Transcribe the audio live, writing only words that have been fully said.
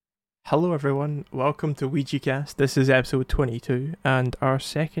Hello everyone, welcome to WouijaCast. This is episode 22 and our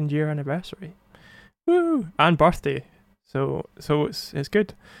second year anniversary. Woo! And birthday. So it's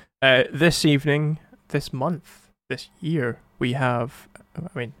good. This evening, this month, this year, we have,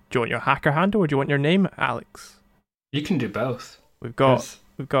 do you want your hacker handle or do you want your name, Alex? You can do both. We've got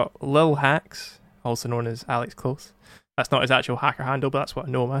Lil Hacks, also known as Alex Close. That's not his actual hacker handle, but that's what I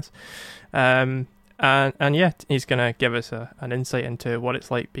know him as. And yeah, he's gonna give us an insight into what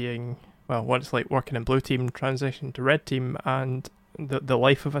it's like what it's like working in blue team, transition to red team, and the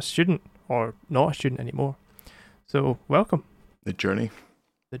life of a student or not a student anymore. So welcome. The journey.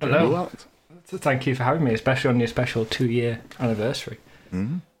 Hello. Thank you for having me, especially on your special 2-year anniversary.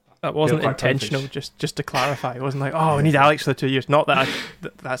 Mm-hmm. That wasn't intentional. Just to clarify, it wasn't like, oh, we need Alex for the 2 years. Not that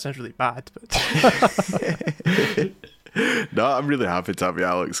that sounds really bad, but. No, I'm really happy to have you,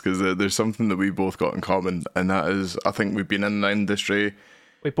 Alex, because there's something that we both got in common, and that is, I think we've been in the industry.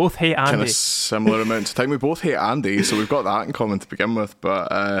 We both hate Andy. Kind of similar amounts of time. We both hate Andy, so we've got that in common to begin with.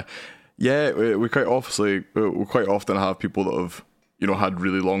 But yeah, we quite often have people that have had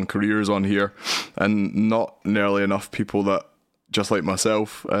really long careers on here, and not nearly enough people that, just like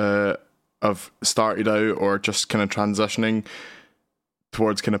myself, have started out or just kind of transitioning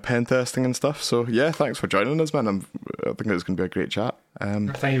towards kind of pen testing and stuff. So yeah, thanks for joining us, man. I think it's going to be a great chat.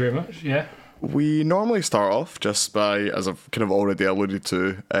 Thank you very much. Yeah. We normally start off just by, as I've kind of already alluded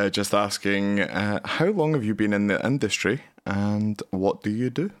to, just asking, how long have you been in the industry and what do you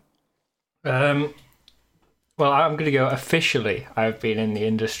do? Well, I'm going to go officially. I've been in the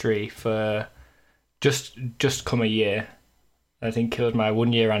industry for just come a year. I think it was my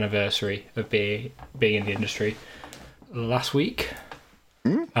 1-year anniversary of being in the industry last week.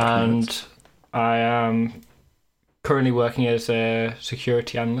 And I am currently working as a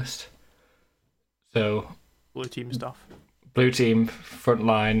security analyst. So blue team stuff. Blue team, front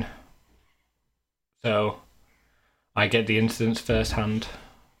line. So I get the incidents firsthand.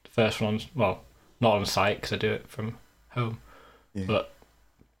 The first one, not on site because I do it from home. Yeah. But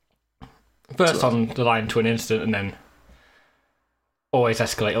first on the line to an incident, and then always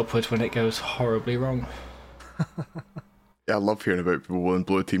escalate upwards when it goes horribly wrong. Yeah, I love hearing about people in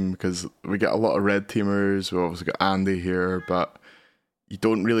blue team because we get a lot of red teamers. We've obviously got Andy here, but you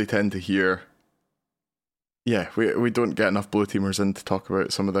don't really tend to hear. Yeah, we don't get enough blue teamers in to talk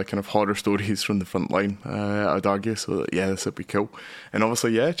about some of the kind of horror stories from the front line, I'd argue. So yeah, this would be cool. And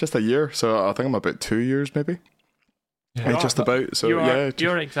obviously, yeah, just a year. So I think I'm about 2 years maybe. Yeah, just about. So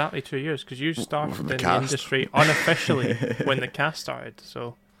you're exactly 2 years because you started in the industry unofficially when the cast started.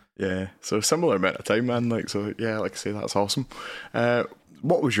 So. Yeah, so similar amount of time, man. Like I say, that's awesome.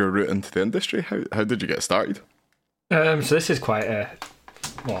 What was your route into the industry? How did you get started? So this is quite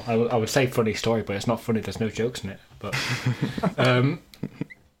I would say funny story, but it's not funny. There's no jokes in it. But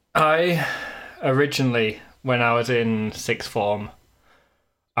I originally, when I was in sixth form,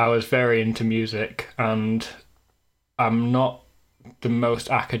 I was very into music, and I'm not the most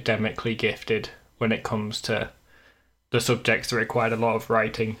academically gifted when it comes to the subjects that required a lot of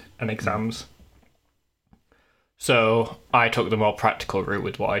writing and exams. So I took the more practical route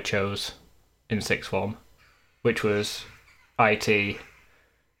with what I chose in sixth form, which was IT,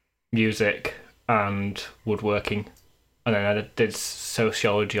 music, and woodworking. And then I did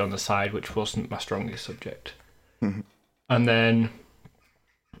sociology on the side, which wasn't my strongest subject. Mm-hmm. And then,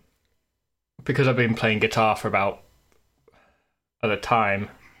 because I've been playing guitar for at the time, it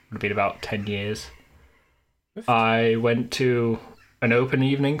would have been about 10 years, I went to an open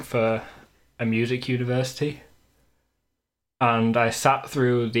evening for a music university, and I sat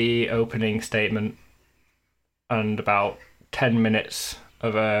through the opening statement and about 10 minutes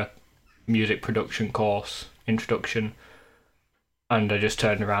of a music production course introduction, and I just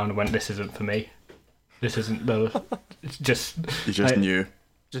turned around and went, this isn't for me. This isn't the... It's just... You just knew.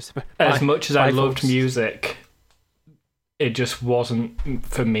 As much as I loved music, it just wasn't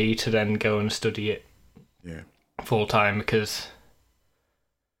for me to then go and study it. Yeah, full time, because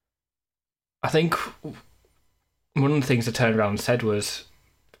I think one of the things I turned around and said was,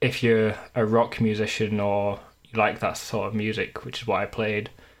 if you're a rock musician or you like that sort of music, which is what I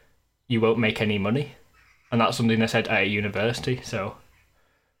played, you won't make any money. And that's something I said at university, so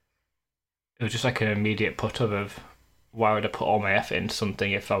it was just like an immediate put of why would I put all my effort into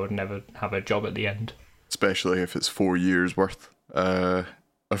something if I would never have a job at the end? Especially if it's 4 years worth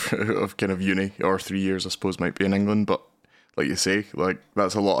of kind of uni, or 3 years I suppose might be in England, but like you say, like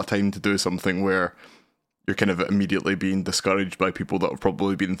that's a lot of time to do something where you're kind of immediately being discouraged by people that have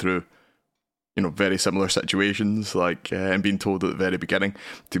probably been through very similar situations, like and being told at the very beginning.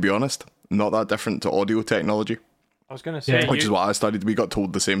 To be honest, not that different to audio technology. I was going to say, which is what I studied. We got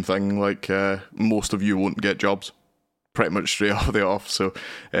told the same thing. Like most of you won't get jobs, pretty much straight off the off. So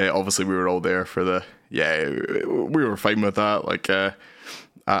obviously we were all there for the we were fine with that. Like at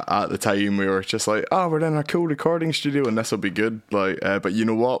the time we were just like, oh, we're in a cool recording studio and this will be good. Like, but you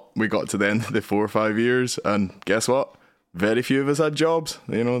know what? We got to the end of the 4 or 5 years, and guess what? Very few of us had jobs.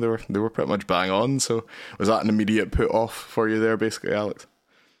 You know, they were pretty much bang on. So was that an immediate put off for you there, basically, Alex?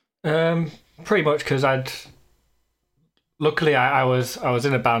 Pretty much, because luckily I was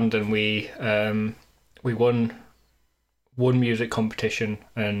in a band, and we won one music competition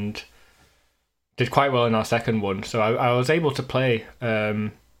and did quite well in our second one. So I was able to play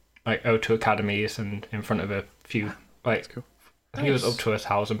like O2 academies and in front of a few, like, cool. I think it was up to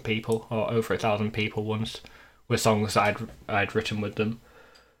 1,000 people or over 1,000 people once, with songs that I'd written with them.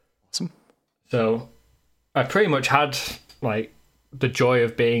 Awesome. So I pretty much had like the joy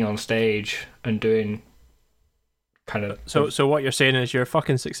of being on stage and doing kind of. So what you're saying is you're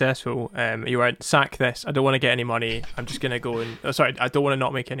fucking successful. You went, sack this. I don't want to get any money. I'm just gonna go and I don't want to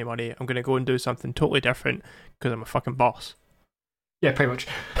not make any money. I'm gonna go and do something totally different because I'm a fucking boss. Yeah, pretty much.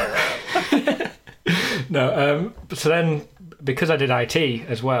 No. So then, because I did IT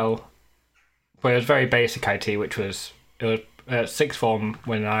as well, but it was very basic IT, which was sixth form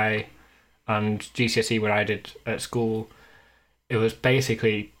and GCSE when I did at school. It was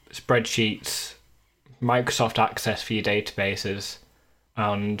basically spreadsheets, Microsoft Access for your databases,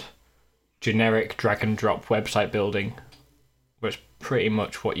 and generic drag and drop website building was pretty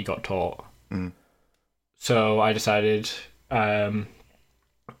much what you got taught. Mm. So I decided to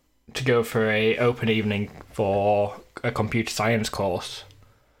go for a open evening for a computer science course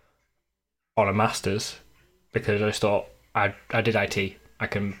on a master's, because I just thought I did IT. I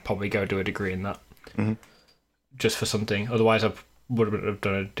can probably go do a degree in that. Mm-hmm. Just for something. Otherwise I wouldn't have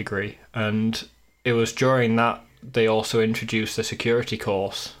done a degree. And it was during that they also introduced the security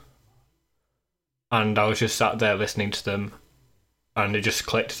course, and I was just sat there listening to them, and it just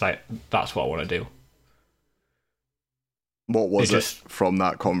clicked. It's like, that's what I want to do. What was it from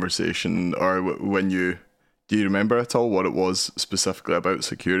that conversation, or do you remember at all what it was specifically about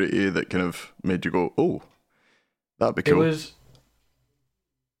security that kind of made you go, oh, that'd be cool? It was,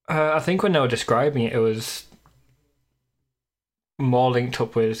 I think when they were describing it, it was more linked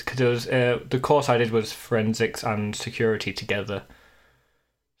up with, because it was the course I did was forensics and security together.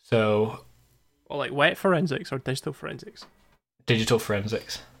 So, well, like wet forensics or digital forensics? Digital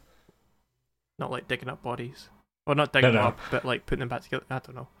forensics. Not like digging up bodies. Well, not digging them up, but like putting them back together. I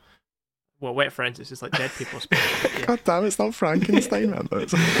don't know. Well, wet forensics is like dead people's. Yeah. God damn, it's not Frankenstein, man. Well,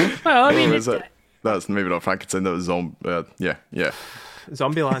 I mean, that's maybe not Frankenstein. That was yeah.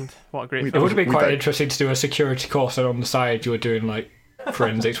 Zombieland. What a great film. It would have been quite interesting to do a security course, and on the side you were doing like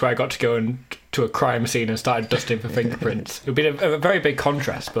forensics, where I got to go to a crime scene and started dusting for fingerprints. It would be a very big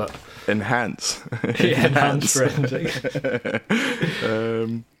contrast, but enhance forensics.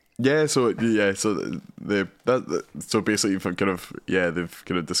 So basically they've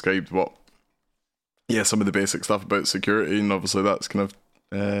kind of described what some of the basic stuff about security, and obviously that's kind of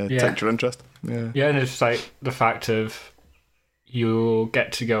takes your interest. And it's like the fact of you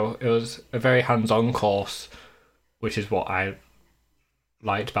get to go. It was a very hands-on course, which is what I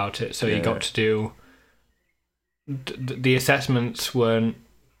liked about it. So you got to do the assessments weren't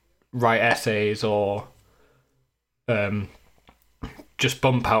write essays or just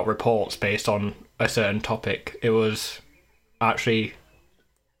bump out reports based on a certain topic. It was actually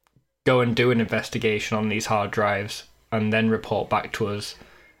go and do an investigation on these hard drives and then report back to us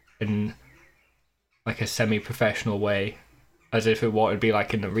in like a semi-professional way, as if it would be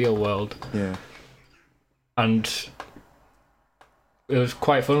like in the real world. Yeah. And it was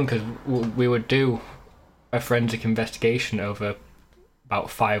quite fun because we would do a forensic investigation over about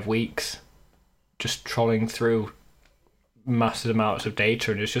 5 weeks, just trawling through massive amounts of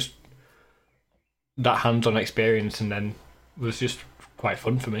data, and it's just that hands-on experience, and then it was just quite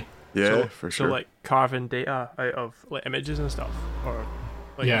fun for me. Yeah, for sure. So like carving data out of like images and stuff, or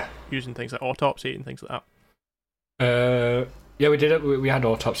like using things like autopsy and things like that. We did it. We had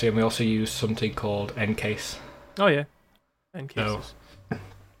autopsy, and we also used something called EnCase. Oh yeah, EnCase.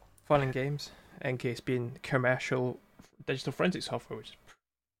 Fun and games. EnCase being commercial digital forensic software, which is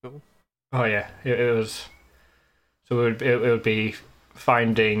cool. Oh yeah, it was. So it would be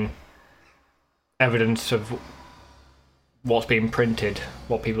finding evidence of what's being printed,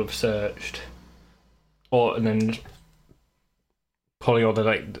 what people have searched, and then pulling all the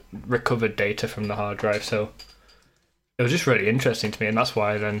like recovered data from the hard drive. So it was just really interesting to me, and that's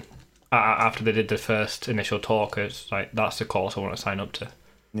why then after they did the first initial talk, it's like, that's the course I want to sign up to.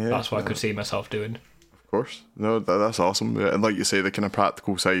 Yeah, that's what I could see myself doing. Of course. No, that's awesome. Yeah, and like you say, the kind of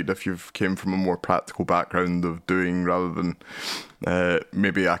practical side, if you've came from a more practical background of doing rather than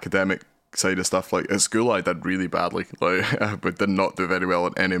maybe academic side of stuff, like at school I did really badly, but did not do very well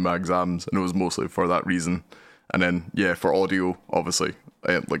in any of my exams, and it was mostly for that reason. And then yeah, for audio, obviously,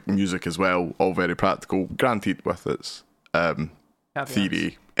 like music as well, all very practical, granted with its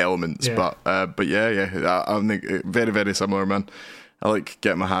theory elements, but yeah, I think very, very similar, man. I like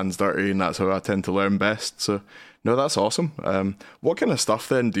getting my hands dirty, and that's how I tend to learn best. So, no, that's awesome. What kind of stuff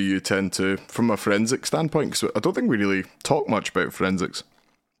then do you tend to, from a forensic standpoint? Because I don't think we really talk much about forensics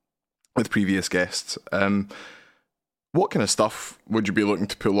with previous guests. What kind of stuff would you be looking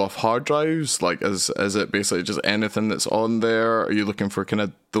to pull off hard drives? Like, is it basically just anything that's on there? Are you looking for kind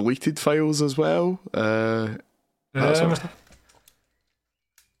of deleted files as well? That sort of stuff?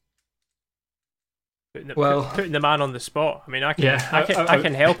 Putting the man on the spot. I mean, I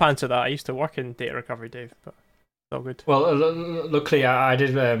can help answer that. I used to work in data recovery, Dave, but it's all good. Well, luckily I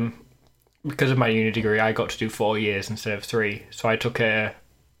did, because of my uni degree, I got to do 4 years instead of 3. So I took for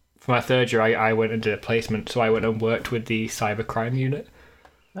my third year, I went and did a placement. So I went and worked with the cybercrime unit.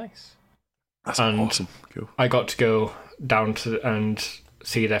 Nice. That's awesome. Cool. I got to go down to and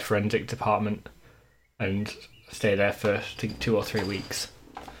see their forensic department and stay there for, I think, 2 or 3 weeks.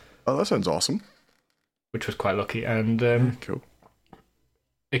 Oh, that sounds awesome. Which was quite lucky, and cool.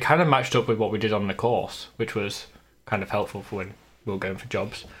 It kind of matched up with what we did on the course, which was kind of helpful for when we were going for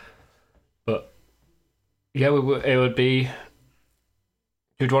jobs. But yeah, it would be,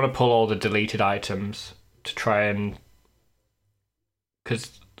 you'd want to pull all the deleted items to try and,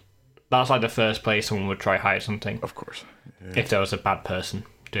 because that's like the first place someone would try hide something. Of course, yeah. If there was a bad person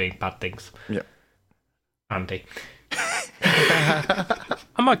doing bad things. Yeah, Andy.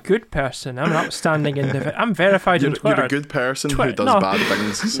 I'm a good person. I'm an upstanding individual. I'm verified on Twitter. You're a good person who does bad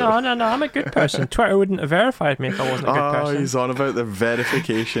things. So. No. I'm a good person. Twitter wouldn't have verified me if I wasn't a good person. He's on about the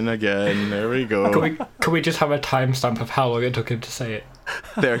verification again. There we go. Can we just have a timestamp of how long it took him to say it?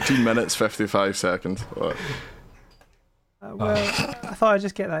 13 minutes, 55 seconds. What? Well, I thought I'd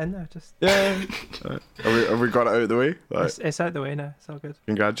just get that in there. Yeah. Have we got it out of the way? It's out the way now. It's all good.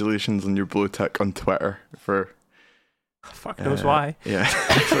 Congratulations on your blue tick on Twitter for... Fuck knows why. Yeah,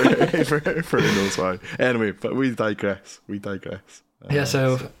 for who knows why. Anyway, but we digress.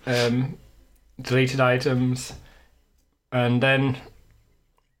 So deleted items, and then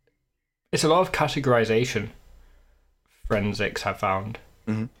it's a lot of categorization. Forensics, I've found.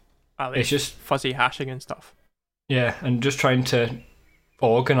 Mm-hmm. It's just fuzzy hashing and stuff. Yeah, and just trying to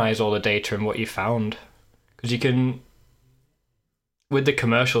organize all the data and what you found, because you can, with the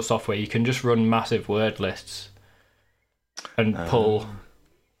commercial software, you can just run massive word lists and pull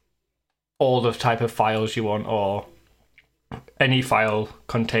all the type of files you want, or any file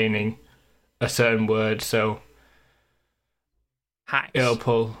containing a certain word. So hacks. It'll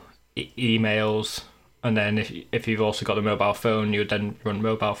pull emails, and then if you've also got a mobile phone, you would then run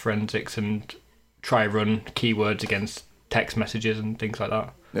mobile forensics and try run keywords against text messages and things like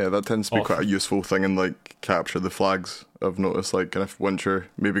that. Yeah, that tends to be quite a useful thing in like capture the flags. I've noticed, like, kind of once you're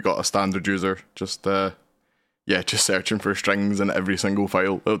maybe got a standard user, just searching for strings in every single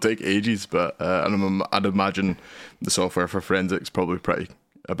file. It'll take ages, but I'd imagine the software for forensics probably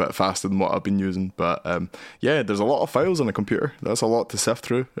a bit faster than what I've been using. But there's a lot of files on a computer. That's a lot to sift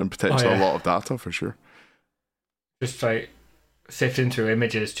through, and potentially a lot of data for sure. Just like sifting through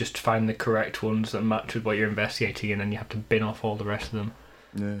images just to find the correct ones that match with what you're investigating, and then you have to bin off all the rest of them.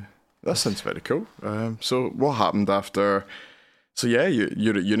 Yeah, that sounds very cool. So what happened after? So yeah,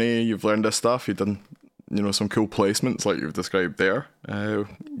 you're at uni. You've learned this stuff. You've done, some cool placements like you've described there.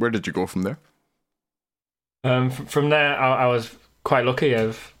 Where did you go from there? From there, I was quite lucky.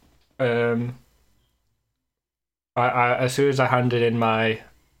 I as soon as I handed in my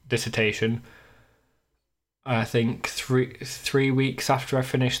dissertation, I think three weeks after I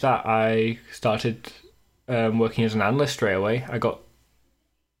finished that, I started working as an analyst straight away.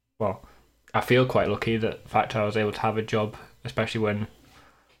 I feel quite lucky that the fact I was able to have a job, especially when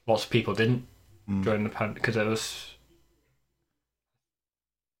lots of people didn't during the pandemic, because it was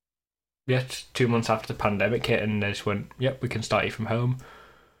 2 months after the pandemic hit, and they just went, "Yep, we can start you from home.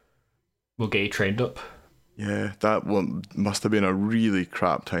 We'll get you trained up." Yeah, that one must have been a really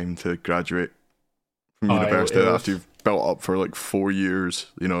crap time to graduate from university after you've built up for like 4 years.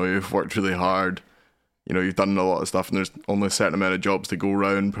 You've worked really hard. You've done a lot of stuff, and there's only a certain amount of jobs to go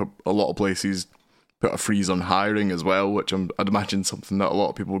around. A lot of places put a freeze on hiring as well, which I'd imagine something that a lot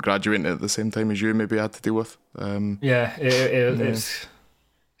of people graduating at the same time as you maybe had to deal with. It's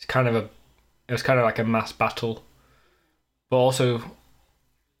kind of like a mass battle, but also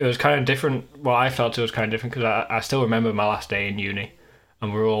it was kind of different. Well, I felt it was kind of different because I still remember my last day in uni,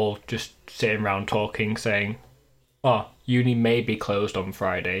 and we're all just sitting around talking, saying, "Oh, uni may be closed on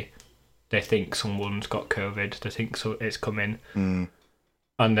Friday. They think someone's got COVID. They think so it's coming."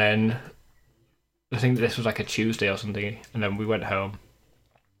 And then I think this was like a Tuesday or something, and then we went home.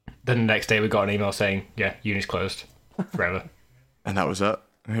 Then the next day we got an email saying, "Yeah, uni's closed forever." And that was it.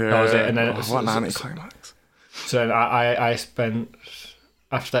 Yeah. That was it. And then what an anticlimax. So then I spent,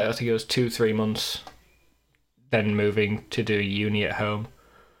 after that, I think it was 2-3 months, then moving to do uni at home.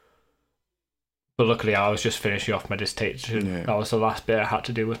 But luckily I was just finishing off my dissertation. Yeah. That was the last bit I had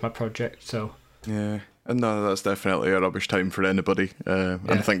to do with my project, so... Yeah, and no, that's definitely a rubbish time for anybody. And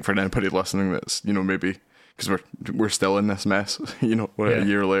I think for anybody listening that's, maybe, because we're still in this mess, a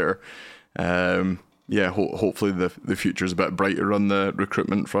year later. Hopefully the future's a bit brighter on the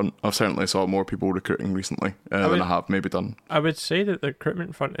recruitment front. I've certainly saw more people recruiting recently than I have maybe done. I would say that the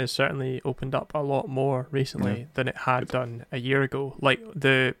recruitment front has certainly opened up a lot more recently than it had done a year ago. Like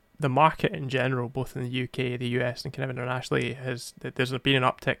the market in general, both in the UK, the US, and kind of internationally, there's been an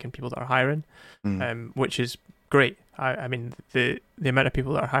uptick in people that are hiring, which is great. I mean, the amount of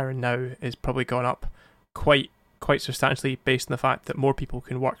people that are hiring now is probably gone up quite substantially based on the fact that more people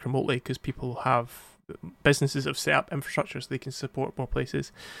can work remotely because businesses have set up infrastructure so they can support more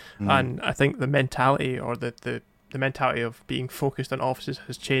places. And I think the mentality or the mentality of being focused on offices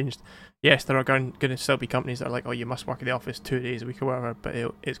has changed. Yes, there are going to still be companies that are like, oh, you must work in the office 2 days a week or whatever, but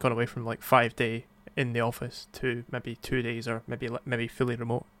it's gone away from like 5 day in the office to maybe 2 days or maybe fully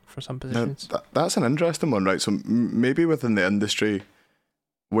remote for some positions. Now, that's an interesting one, right? So maybe within the industry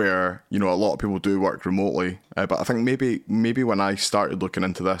where a lot of people do work remotely, but I think maybe when I started looking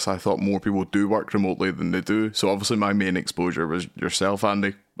into this, I thought more people do work remotely than they do. So obviously my main exposure was yourself,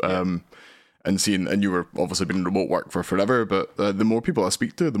 Andy, and you were obviously been in remote work for forever. But the more people I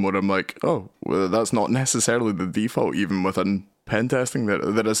speak to, the more I'm like, oh, well, that's not necessarily the default, even within pen testing.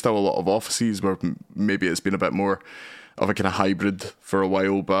 There is still a lot of offices where maybe it's been a bit more of a kind of hybrid for a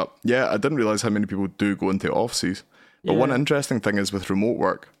while. But yeah, I didn't realize how many people do go into offices. But one interesting thing is with remote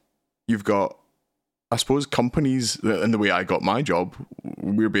work, you've got, I suppose, companies, in the way I got my job,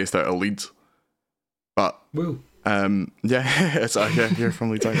 we're based out of Leeds. But, Woo. You're from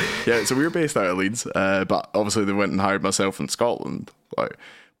Leeds. Yeah, so we were based out of Leeds, but obviously they went and hired myself in Scotland.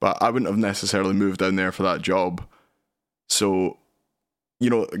 But I wouldn't have necessarily moved down there for that job. So,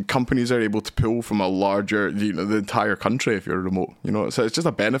 companies are able to pull from a larger, the entire country if you're remote. So it's just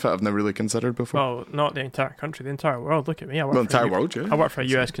a benefit I've never really considered before. Well, not the entire country, the entire world. Look at me. I work for a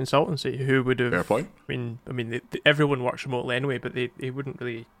US consultancy who would have. Fair point. I mean, everyone works remotely anyway, but they wouldn't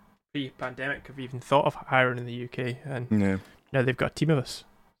really pre-pandemic have even thought of hiring in the UK, and now they've got a team of us.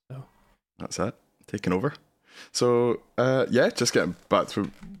 So that's it, taking over. So just getting back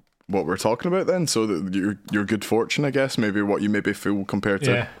to what we're talking about then. So your good fortune, I guess, maybe what you maybe feel compared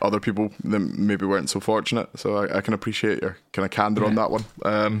to other people that maybe weren't so fortunate. So I can appreciate your kind of candor on that one.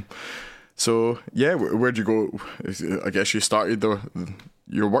 Where'd you go? I guess you started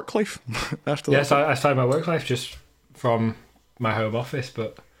your work life after that. Yes, I started my work life just from my home office,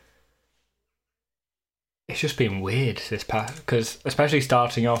 but it's just been weird this past, because especially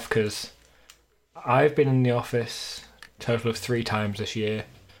starting off, because I've been in the office a total of 3 times this year,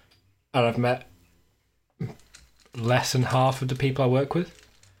 and I've met less than half of the people I work with.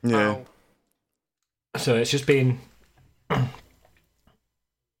 Yeah. So it's just been...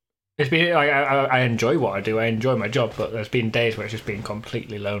 It's been like I enjoy what I do. I enjoy my job, but there's been days where it's just been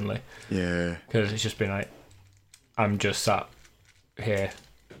completely lonely. Yeah. Because it's just been like, I'm just sat here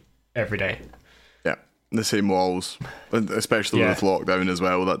every day. Yeah. The same walls, especially with lockdown as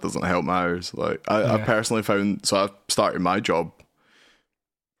well. That doesn't help matters. Like I personally found, so I started my job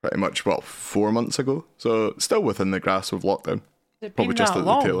pretty much 4 months ago. So still within the grasp of lockdown. Probably just at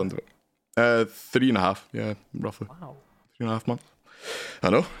the tail end of it. 3.5, yeah, roughly. Wow. 3.5 months. I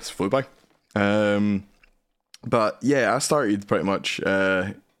know, it's flew by. But yeah, I started pretty much.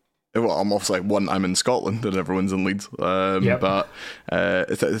 I'm obviously I'm in Scotland and everyone's in Leeds. But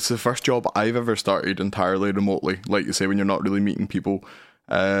it's the first job I've ever started entirely remotely. Like you say, when you're not really meeting people,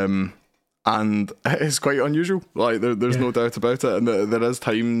 and it's quite unusual. Like there's no doubt about it. And there is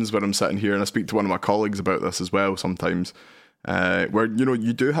times when I'm sitting here and I speak to one of my colleagues about this as well. Sometimes, where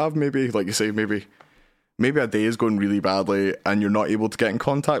you do have maybe, like you say, maybe a day is going really badly and you're not able to get in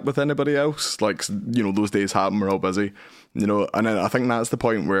contact with anybody else. Like, those days happen, we're all busy, and then I think that's the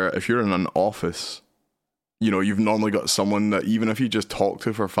point where if you're in an office, you've normally got someone that even if you just talk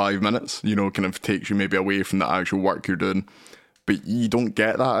to for 5 minutes, kind of takes you maybe away from the actual work you're doing, but you don't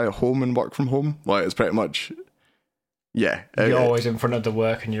get that at home and work from home. Like, it's pretty much, Yeah, You're always in front of the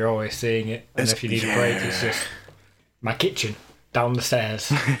work and you're always seeing it. And It's- if you need a break, it's just my kitchen down the stairs.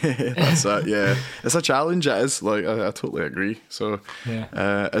 that's it. Yeah, it's a challenge. It is. Like, I totally agree. So,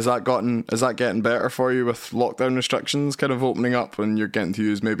 Yeah. is that getting better for you with lockdown restrictions kind of opening up, and you're getting to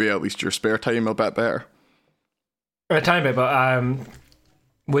use maybe at least your spare time a bit better? A tiny bit, but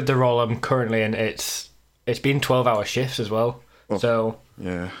with the role I'm currently in, it's been 12-hour shifts as well. Oh. So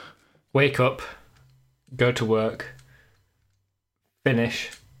Yeah. wake up, go to work,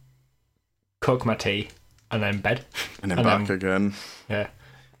 finish, cook my tea, and then bed. And then And back then- again. Yeah.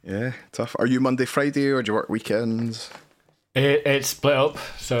 Yeah, tough. Are you Monday, Friday, or do you work weekends? It's split up,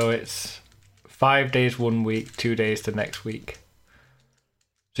 so it's 5 days one week, 2 days the next week.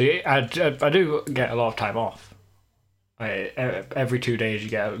 So I do get a lot of time off. Every 2 days you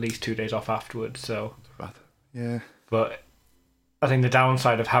get at least 2 days off afterwards. So, Yeah. but I think the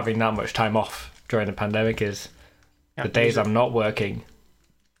downside of having that much time off during the pandemic is the days I'm not working,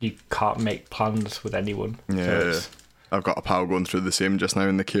 you can't make plans with anyone. Yeah. So it's- I've got a pal going through the same just now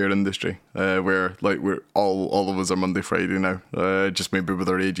in the care industry, where like we're all of us are Monday, Friday now, just maybe with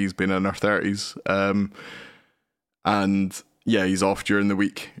our ages being in our 30s, and yeah, he's off during the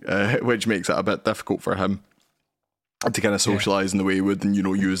week, which makes it a bit difficult for him to kind of socialise in the way he would and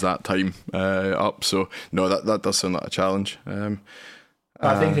use that time up. So no, that does sound like a challenge.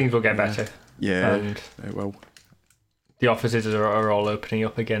 I think things will get better. Yeah, And it will. the offices are all opening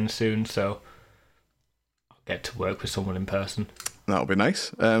up again soon, so I'll get to work with someone in person. That'll be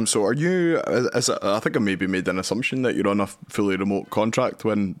nice. So are you, I think I maybe made an assumption that you're on a fully remote contract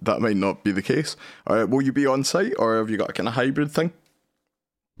when that might not be the case. Will you be on site, or have you got a kind of hybrid thing?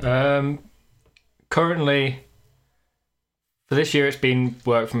 Currently, for this year, it's been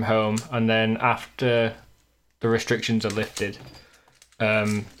work from home, and then after the restrictions are lifted,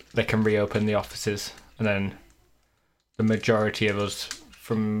 they can reopen the offices, and then the majority of us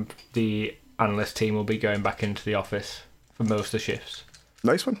from the analyst team will be going back into the office for most of the shifts.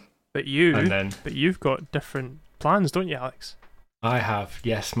 Nice one. But And then you've got different plans, don't you, Alex? I have,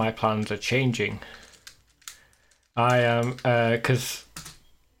 yes, my plans are changing. I am, because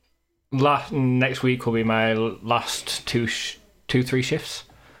next week will be my last 3 shifts,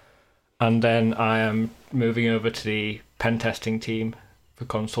 and then I am moving over to the pen testing team for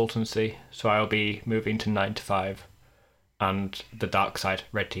consultancy, so I'll be moving to 9 to 5 and the dark side,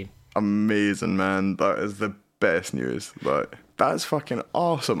 red team. Amazing, man. That is the best news. That's fucking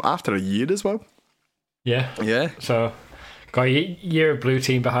awesome. After a year as well. Yeah. Yeah. So got a year of blue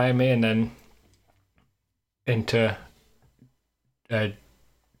team behind me, and then into a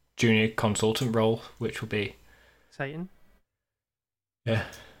junior consultant role, which will be Exciting. I'll be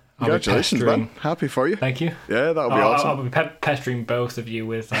Congratulations, pestering- man. Happy for you. Thank you. Yeah, that'll be I'll awesome. be pestering both of you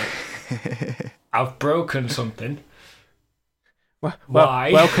with I've broken something.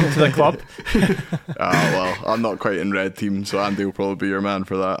 Why? Welcome to the club. Well, I'm not quite in red team, so Andy will probably be your man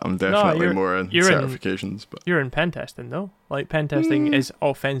for that. I'm definitely you're- more in you're in- certifications, but You're in pen testing, though. Like, pen testing is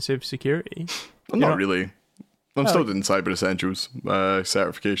offensive security. I'm you're not not- really. I'm still doing Cyber Essentials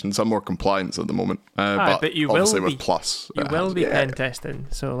certifications. I'm more compliance at the moment, but you will obviously be. with Plus. You will be yeah. pen testing,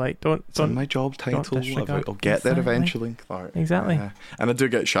 so like, don't. It's on my job title. disregard. I'll get there Exactly. eventually. Alright. Exactly. And I do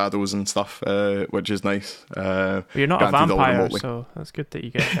get shadows and stuff, which is nice. But you're not a granted all vampire, remotely. so that's good that you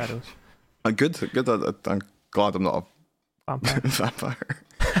get shadows. Good. I'm glad I'm not Vampire. a vampire.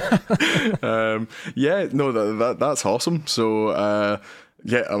 Yeah, no, that's awesome. So,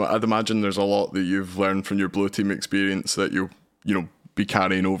 yeah, I'd imagine there's a lot that you've learned from your blue team experience that you'll be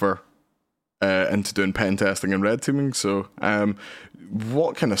carrying over into doing pen testing and red teaming. So,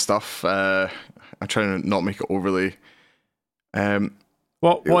 what kind of stuff? I'm trying to not make it overly.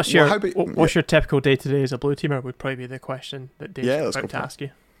 What's your how about- what's your typical day to day as a blue teamer? Would probably be the question that Dave's Yeah, let's about go to for it. ask you.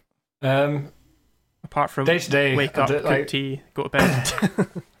 Day Apart from to day, wake up, cook tea, go to bed.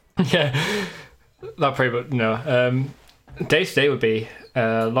 yeah, that pretty much no. Day to day would be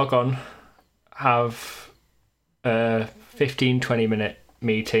log on, have a 15-20 minute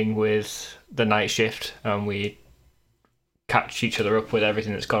meeting with the night shift, and we catch each other up with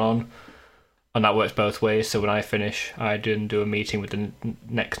everything that's gone on, and that works both ways. So when I finish, I do a meeting with the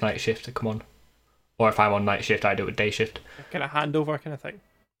next night shift to come on, or if I'm on night shift, I do a day shift. Kind of handover kind of thing.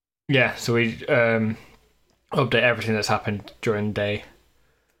 Yeah, so we update everything that's happened during the day,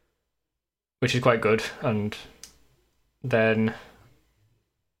 which is quite good, and then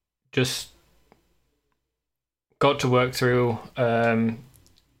just got to work through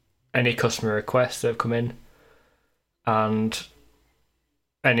any customer requests that have come in, and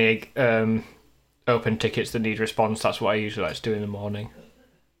any open tickets that need response. That's what I usually like to do in the morning.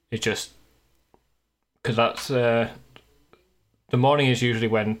 It's just because that's the morning is usually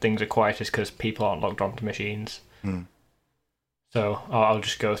when things are quietest because people aren't logged onto machines. So I'll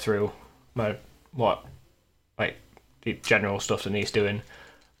just go through the general stuff that needs doing,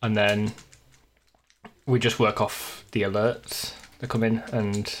 and then we just work off the alerts that come in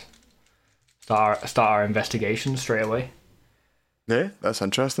and start our investigation straight away. Yeah, that's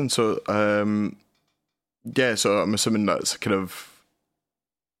interesting. So, so I'm assuming that's kind of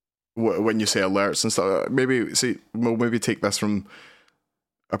when you say alerts and stuff. We'll maybe take this from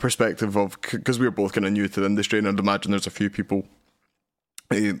a perspective of, because we're both kind of new to the industry, and I'd imagine there's a few people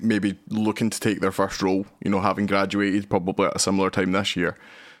maybe looking to take their first role, having graduated probably at a similar time this year.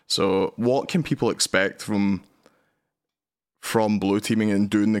 So what can people expect from blue teaming and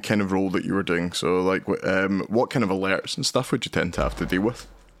doing the kind of role that you were doing? So like, what kind of alerts and stuff would you tend to have to deal with?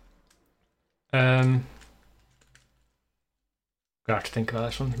 I have to think about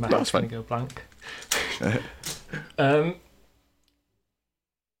this one. My head's going to go blank.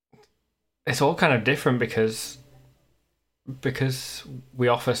 It's all kind of different because we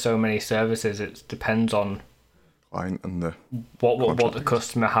offer so many services. It depends on client and the what the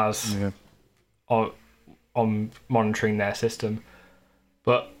customer has on monitoring their system.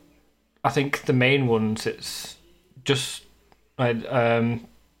 But I think the main ones, it's just the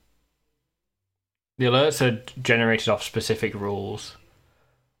alerts are generated off specific rules,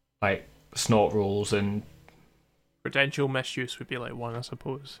 like snort rules and credential misuse would be like one, I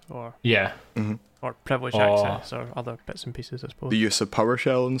suppose, or or privileged access or other bits and pieces, I suppose. The use of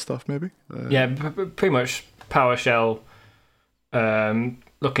PowerShell and stuff, maybe. Pretty much PowerShell,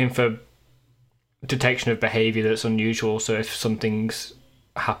 looking for detection of behaviour that's unusual. So if something's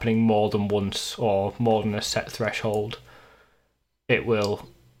happening more than once or more than a set threshold, it will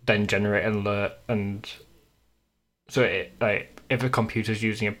then generate an alert. And so if a computer's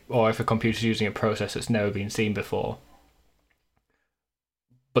using a process that's never been seen before.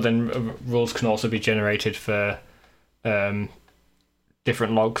 But then rules can also be generated for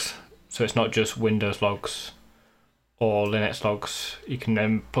different logs. So it's not just Windows logs or Linux logs. You can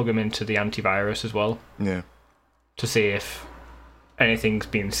then plug them into the antivirus as well. Yeah. To see if anything's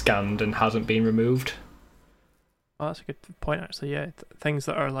been scanned and hasn't been removed. Oh, that's a good point, actually. Yeah, things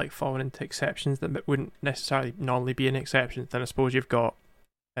that are like falling into exceptions that wouldn't necessarily normally be an exception. Then I suppose you've got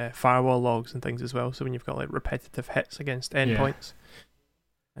firewall logs and things as well. So when you've got like repetitive hits against endpoints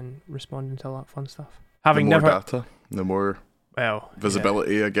and responding to all that fun stuff. Having the more data, the more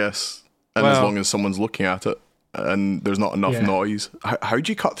visibility, I guess. And as long as someone's looking at it and there's not enough noise. How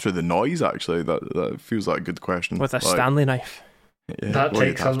do you cut through the noise, actually? That feels like a good question. With a Stanley knife. Yeah, that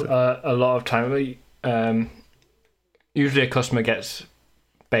takes a lot of time. Usually a customer gets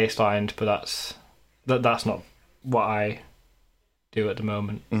baselined, but that's not what I do at the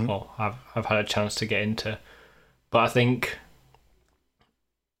moment, or I've had a chance to get into. But I think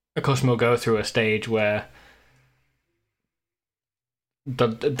a customer will go through a stage where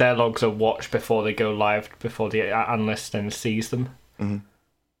their logs are watched before they go live, before the analyst then sees them.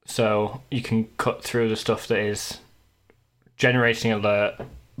 So you can cut through the stuff that is generating alert,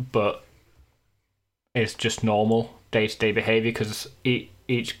 but it's just normal day-to-day behavior, because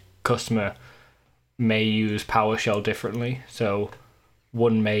each customer may use PowerShell differently. So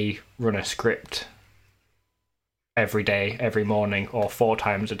one may run a script every day, every morning, or 4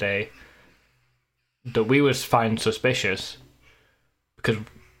 times a day that we would find suspicious because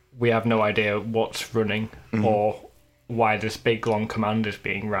we have no idea what's running or why this big long command is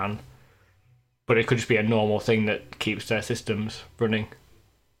being ran. But it could just be a normal thing that keeps their systems running.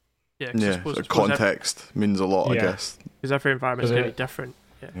 Yeah, so context means a lot, I guess. Because every environment is going to be different.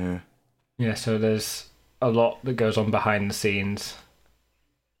 Yeah, so there's a lot that goes on behind the scenes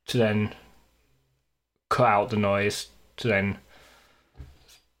to then cut out the noise, and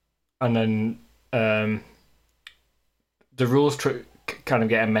then the rules kind of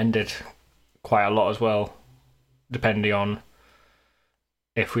get amended quite a lot as well, depending on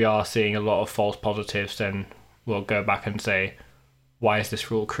if we are seeing a lot of false positives. Then we'll go back and say, why is this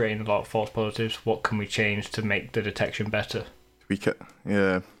rule creating a lot of false positives? What can we change to make the detection better? Tweak it.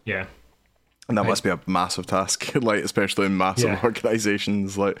 Yeah. And that must be a massive task, like especially in massive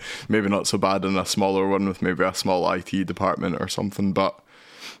organisations. Like maybe not so bad in a smaller one with maybe a small IT department or something. But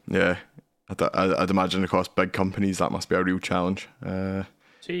yeah, I'd imagine across big companies that must be a real challenge.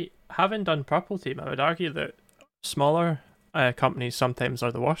 See, having done Purple Team, I would argue that smaller companies sometimes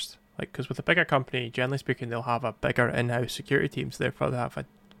are the worst. Like, because with a bigger company, generally speaking, they'll have a bigger in-house security team, so therefore they have a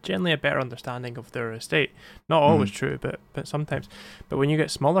generally a better understanding of their estate. Not always true, but sometimes. But when you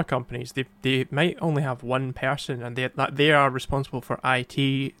get smaller companies, they might only have one person, and they are responsible for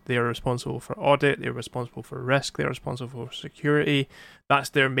IT, they are responsible for audit, they're responsible for risk, they're responsible for security. That's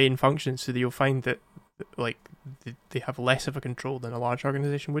their main function. So you'll find that like they have less of a control than a large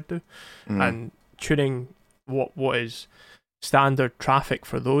organization would do, and tuning what is standard traffic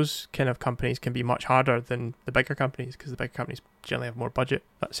for those kind of companies can be much harder than the bigger companies, because the bigger companies generally have more budget.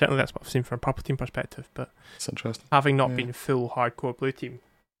 Certainly that's what I've seen from a Purple Team perspective. But it's interesting. Having not been full hardcore Blue Team,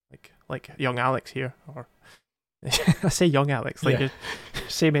 like young Alex here, or I say young Alex, like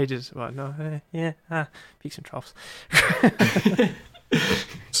same age as peaks and troughs.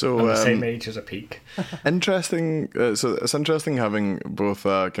 So the same age as a peak. Interesting. So it's interesting having both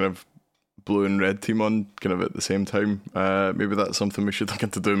kind of blue and red team on kind of at the same time. Maybe that's something we should look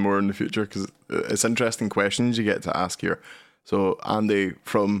into doing more in the future, because it's interesting questions you get to ask here. So Andy,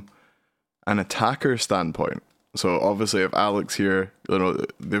 from an attacker standpoint, so obviously if Alex here,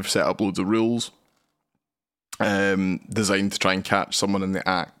 they've set up loads of rules designed to try and catch someone in the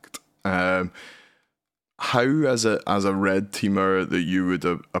act. How, as a red teamer, that you would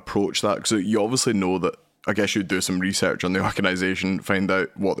approach that? Because you obviously know that, I guess you'd do some research on the organisation, find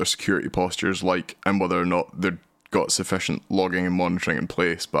out what their security posture is like, and whether or not they've got sufficient logging and monitoring in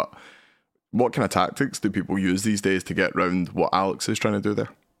place. But what kind of tactics do people use these days to get around what Alex is trying to do there?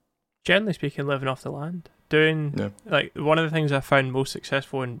 Generally speaking, living off the land. Like, one of the things I found most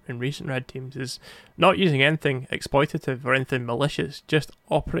successful in recent red teams is not using anything exploitative or anything malicious, just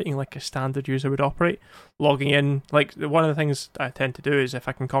operating like a standard user would operate. Logging in, like, one of the things I tend to do is, if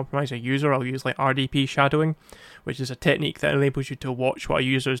I can compromise a user, I'll use like RDP shadowing, which is a technique that enables you to watch what a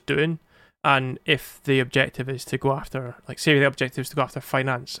user is doing. And if the objective is to go after, like, say the objective is to go after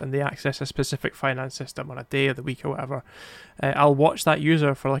finance, and they access a specific finance system on a day of the week or whatever, I'll watch that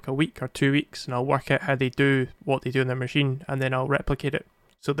user for like a week or 2 weeks, and I'll work out how they do what they do in their machine, and then I'll replicate it,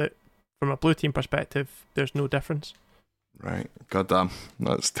 so that from a Blue Team perspective, there's no difference. Right. Goddamn.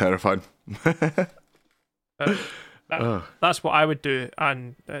 That's terrifying. That's what I would do,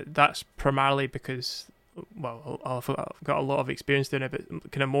 and that's primarily because, well, I've got a lot of experience doing it,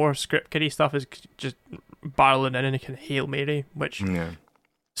 but kind of more script kiddie stuff is just barreling in and kind of Hail Mary, which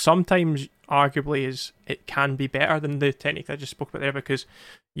sometimes arguably it can be better than the technique I just spoke about there, because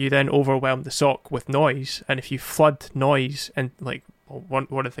you then overwhelm the SOC with noise, and if you flood noise, and like one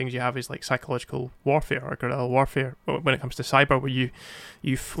of the things you have is like psychological warfare or guerrilla warfare when it comes to cyber, where you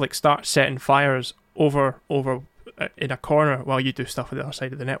like start setting fires over in a corner while you do stuff on the other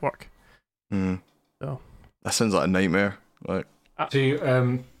side of the network. So that sounds like a nightmare. Like, so you,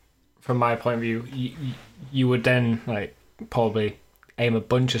 from my point of view, you would then like probably aim a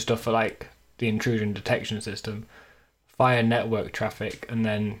bunch of stuff for like the intrusion detection system, fire network traffic, and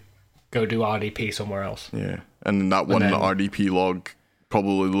then go do RDP somewhere else. Yeah, and that one RDP log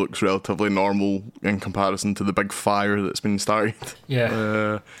probably looks relatively normal in comparison to the big fire that's been started.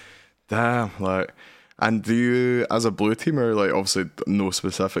 Yeah. Damn, like, and do you, as a blue teamer, like, obviously no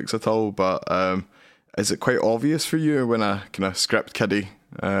specifics at all, but is it quite obvious for you when a kind of script kiddie,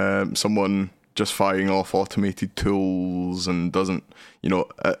 someone just firing off automated tools and doesn't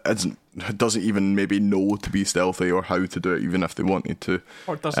even maybe know to be stealthy or how to do it, even if they wanted to,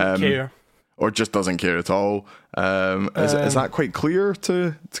 or doesn't care, or just doesn't care at all? Is that quite clear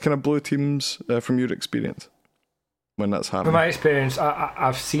to kind of blue teams from your experience when that's happening? From my experience,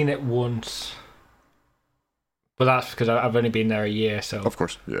 I've seen it once, but that's because I've only been there a year. So of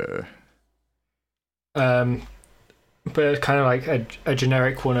course, yeah. But it's kind of like a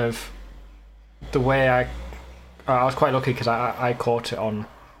generic one of the way I was quite lucky because I caught it on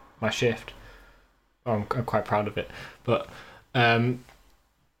my shift. I'm quite proud of it, but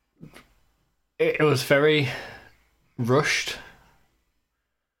it was very rushed.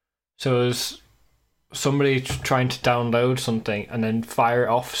 So it was somebody trying to download something and then fire it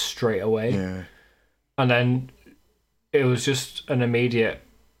off straight away. Yeah. And then it was just an immediate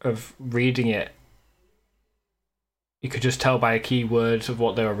of reading it. You could just tell by keywords of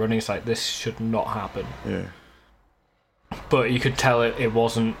what they were running. It's like, this should not happen. Yeah. But you could tell it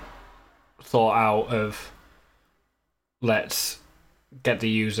wasn't thought out of, let's get the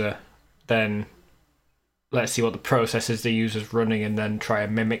user, then let's see what the processes the user's running, and then try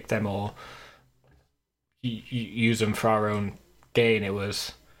and mimic them or use them for our own gain. It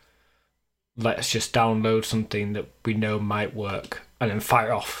was, let's just download something that we know might work and then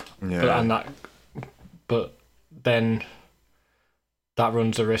fire off. Yeah. But then that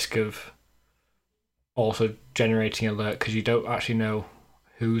runs the risk of also generating alert because you don't actually know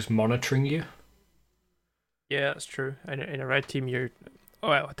who's monitoring you. Yeah, that's true. In a red team,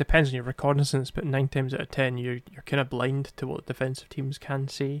 Well, it depends on your reconnaissance, but 9 times out of 10, you're kind of blind to what defensive teams can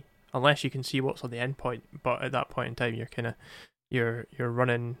see, unless you can see what's on the endpoint. But at that point in time, you're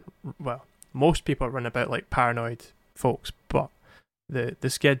running. Well, most people run about like paranoid folks, but the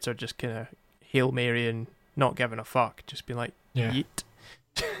skids are just kind of Hail Mary and not giving a fuck, just being like, yeet.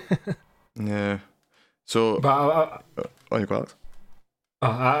 Yeah. So, But you got it.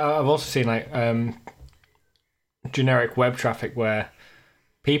 I've also seen like generic web traffic where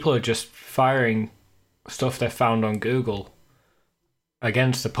people are just firing stuff they found on Google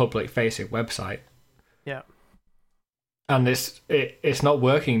against the public-facing website. Yeah. And it's not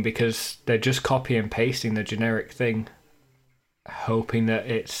working because they're just copy and pasting the generic thing, hoping that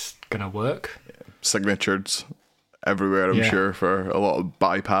it's gonna work. Signatures everywhere, I'm sure, for a lot of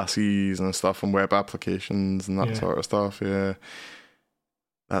bypasses and stuff on web applications and that sort of stuff. Yeah,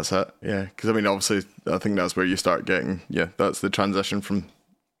 that's it. Yeah, because I mean, obviously, I think that's where you start getting. Yeah, that's the transition from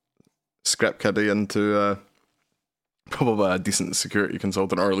script kiddie into probably a decent security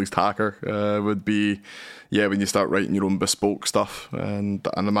consultant, or at least hacker would be. Yeah, when you start writing your own bespoke stuff, and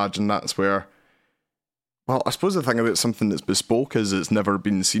imagine that's where. Well, I suppose the thing about something that's bespoke is it's never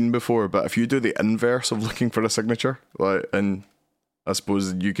been seen before, but if you do the inverse of looking for a signature, like, and I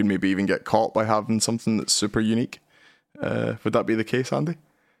suppose you can maybe even get caught by having something that's super unique. Would that be the case, Andy?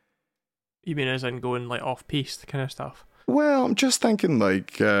 You mean as in going like off-piste kind of stuff? Well, I'm just thinking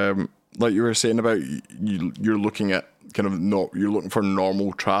like you were saying about you're looking at kind of you're looking for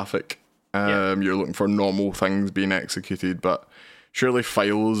normal traffic. You're looking for normal things being executed, but surely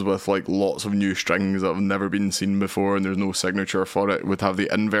files with like lots of new strings that have never been seen before and there's no signature for it would have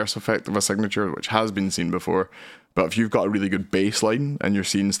the inverse effect of a signature, which has been seen before. But if you've got a really good baseline and you're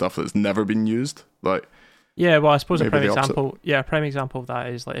seeing stuff that's never been used, like well, I suppose a prime example of that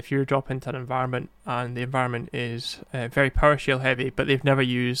is like if you drop into an environment and the environment is very PowerShell heavy, but they've never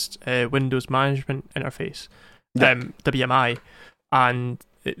used Windows Management Interface, WMI, and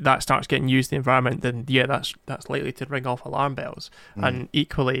that starts getting used in the environment, then that's likely to ring off alarm bells. And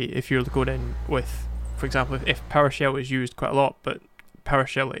equally, if you're going in with, for example, if PowerShell is used quite a lot, but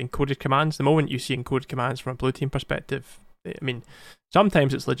PowerShell encoded commands, the moment you see encoded commands from a blue team perspective, I mean,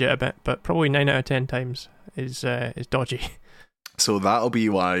 sometimes it's legitimate, but probably 9 out of 10 times is dodgy. So that'll be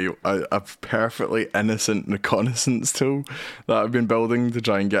why a perfectly innocent reconnaissance tool that I've been building to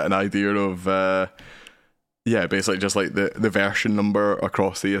try and get an idea of basically just like the version number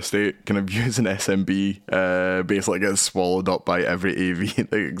across the estate, kind of using SMB, basically gets swallowed up by every AV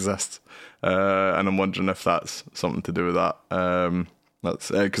that exists. And I'm wondering if that's something to do with that.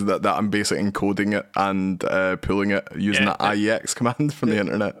 That's because that I'm basically encoding it and pulling it using that IEX command from the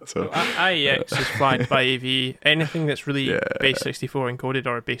internet. So IEX is flagged by AV. Anything that's really base64 encoded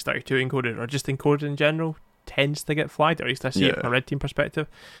or base32 encoded or just encoded in general tends to get flagged, or at least I see it from a red team perspective.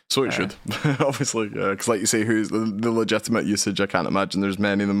 So it should, obviously, because like you say, who's the legitimate usage? I can't imagine there's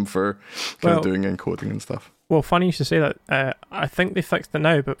many of them for kind of doing encoding and stuff. Well, funny you should say that. I think they fixed it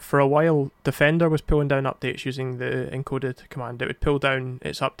now, but for a while, Defender was pulling down updates using the encoded command. It would pull down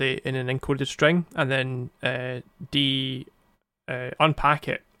its update in an encoded string and then unpack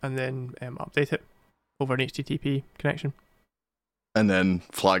it and then update it over an HTTP connection. And then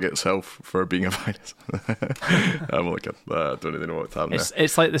flag itself for being a virus. I'm looking. I don't really know what's happening.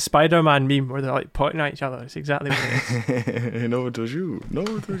 It's like the Spider-Man meme where they're like pointing at each other. It's exactly what it is. No, it was you. No,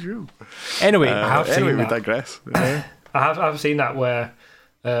 it was you. Anyway, we digress. Yeah. I've seen that where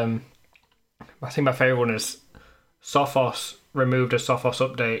I think my favourite one is Sophos removed a Sophos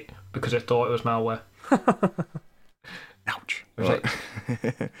update because it thought it was malware. Ouch. Like,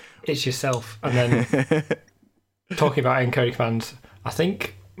 it's yourself. And then talking about encoded commands, I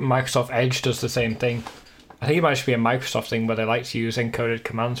think Microsoft Edge does the same thing. I think it might just be a Microsoft thing where they like to use encoded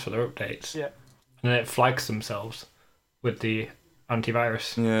commands for their updates. Yeah. And then it flags themselves with the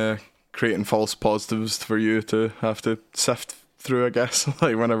antivirus. Yeah, creating false positives for you to have to sift through, I guess,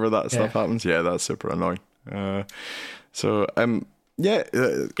 like whenever that stuff happens. Yeah, that's super annoying.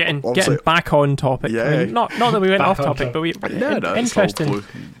 Getting back on topic. Yeah, I mean, not that we went off topic, but interesting.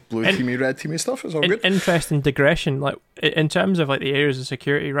 Blue teamy, red teamy stuff. It's all good. Interesting digression. Like in terms of like the areas of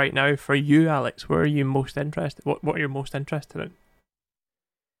security right now for you, Alex, where are you most interested? What are you most interested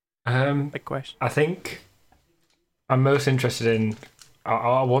in? Big question. I think I'm most interested in.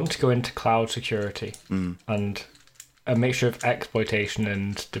 I want to go into cloud security and a mixture of exploitation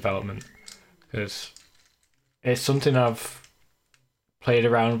and development, because it's something I've played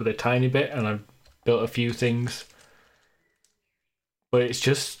around with a tiny bit and I've built a few things, but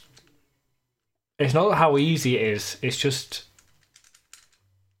it's not how easy it is, it's just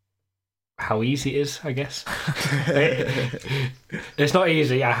how easy it is, I guess. It's not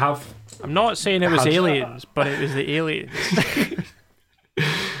easy. I'm not saying it was aliens, but it was the aliens.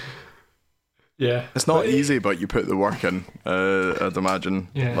 Yeah, It's not easy, but you put the work in. I'd imagine.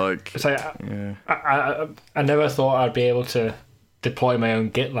 Yeah. Like, it's like yeah. I never thought I'd be able to deploy my own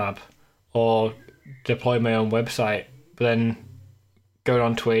GitLab or deploy my own website, but then going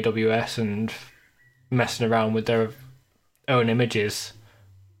on to AWS and messing around with their own images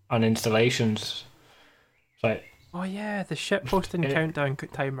and installations. It's like, Oh yeah, the shit posting countdown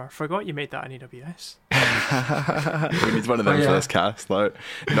timer. Forgot you made that in AWS. We need one of them for this cast. Like,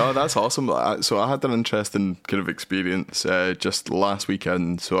 no, that's awesome. So I had an interesting kind of experience just last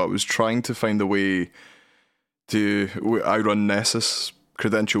weekend. So I was trying to find a way I run Nessus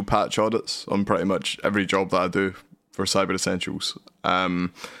credential patch audits on pretty much every job that I do for Cyber Essentials.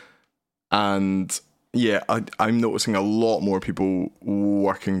 And yeah, I'm noticing a lot more people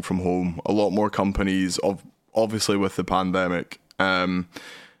working from home, a lot more companies, obviously with the pandemic,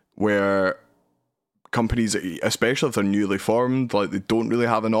 where companies, especially if they're newly formed, like they don't really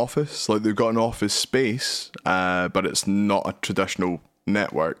have an office. Like they've got an office space, but it's not a traditional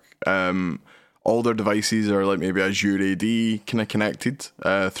network. All their devices are like maybe Azure AD kind of connected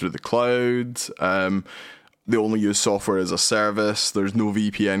through the cloud. They only use software as a service. There's no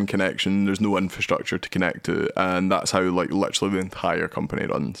VPN connection. There's no infrastructure to connect to, and that's how like literally the entire company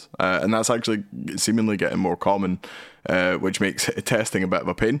runs. And that's actually seemingly getting more common, which makes testing a bit of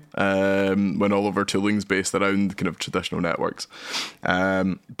a pain when all of our tooling's based around kind of traditional networks.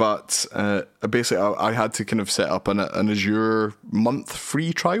 But basically, I had to kind of set up an Azure month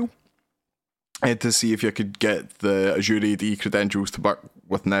free trial to see if you could get the Azure AD credentials to work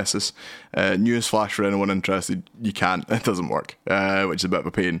with Nessus. Newsflash for anyone interested, you can't. It doesn't work, which is a bit of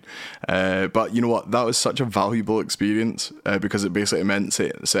a pain. But you know what? That was such a valuable experience because it basically meant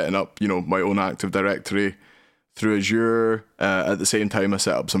setting up, my own Active Directory through Azure. At the same time, I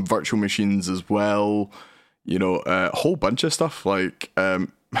set up some virtual machines as well. A whole bunch of stuff. Like,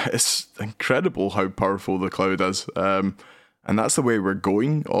 it's incredible how powerful the cloud is. And that's the way we're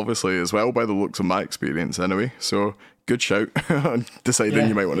going, obviously, as well, by the looks of my experience anyway. So, good shout on deciding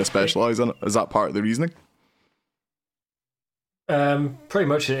you might want to specialise on it. Is that part of the reasoning? Pretty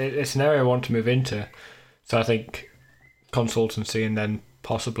much, it's an area I want to move into. So I think consultancy, and then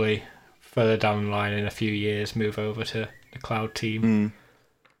possibly further down the line in a few years, move over to the cloud team.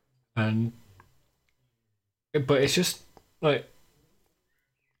 But it's just, like,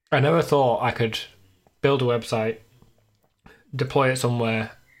 I never thought I could build a website, deploy it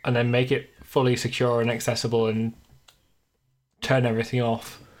somewhere, and then make it fully secure and accessible and turn everything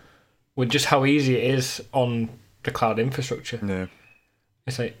off with just how easy it is on the cloud infrastructure. Yeah.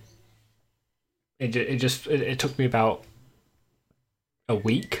 It's like it took me about a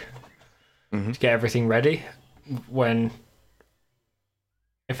week to get everything ready, when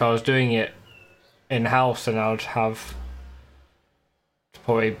if I was doing it in-house, then I would have to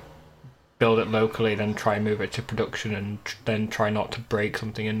probably build it locally, then try and move it to production, and then try not to break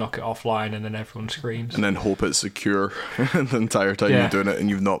something and knock it offline, and then everyone screams. And then hope it's secure the entire time you're doing it, and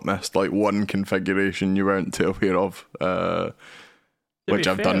you've not missed like one configuration you weren't too aware of, which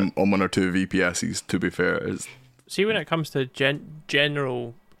I've done on one or two VPSs, to be fair. See, when it comes to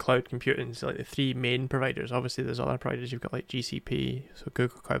general cloud computing, so like the three main providers, obviously there's other providers, you've got like GCP, so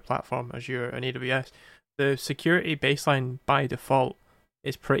Google Cloud Platform, Azure, and AWS. The security baseline by default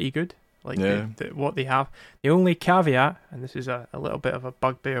is pretty good. Like what they have. The only caveat, and this is a little bit of a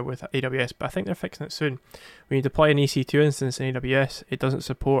bugbear with AWS, but I think they're fixing it soon. When you deploy an EC2 instance in AWS, it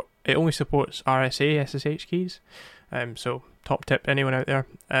only supports RSA SSH keys. So top tip, anyone out there,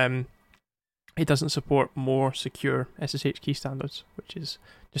 it doesn't support more secure SSH key standards, which is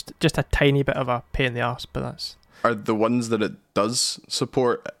just a tiny bit of a pain in the arse. But that's are the ones that it does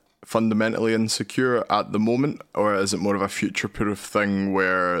support fundamentally insecure at the moment, or is it more of a future-proof thing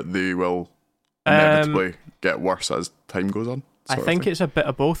where they will inevitably get worse as time goes on? I think it's a bit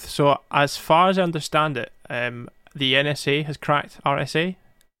of both. So as far as I understand it, the NSA has cracked RSA.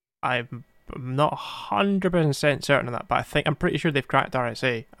 I'm not 100% certain of that, but I'm pretty sure they've cracked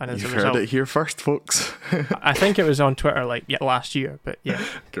RSA. And as You've a result, heard it here first, folks. I think it was on Twitter last year, but yeah,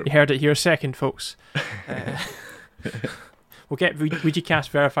 cool. You heard it here second, folks. We'll get Ouijacast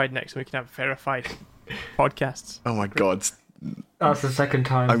verified next, and we can have verified podcasts. Oh my god. That's the second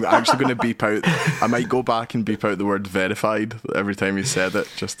time. I'm actually going to beep out. I might go back and beep out the word verified every time you said it,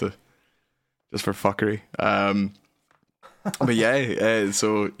 just for fuckery. But yeah,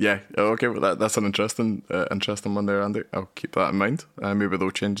 so yeah, okay. Well, that's an interesting one there, Andy. I'll keep that in mind. Maybe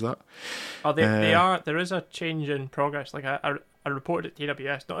they'll change that. Oh, they are. There is a change in progress. Like I reported it to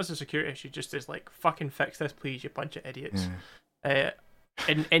AWS, not as a security issue, just as like, fucking fix this, please, you bunch of idiots.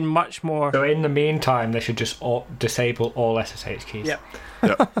 In much more. So in the meantime, they should just disable all SSH keys. Yep.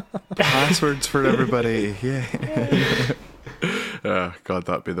 Passwords for everybody. Yeah. Oh, God,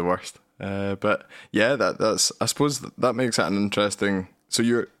 that'd be the worst. But yeah, that's. I suppose that makes it an interesting. So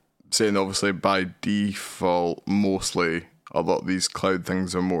you're saying obviously by default, mostly a lot of these cloud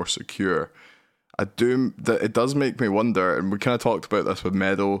things are more secure. It does make me wonder, and we kind of talked about this with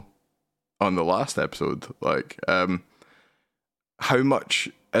Meadow on the last episode. Like, how much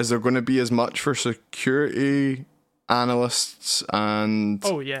is there going to be as much for security analysts and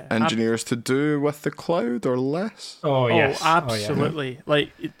engineers to do with the cloud, or less? Oh yes, absolutely.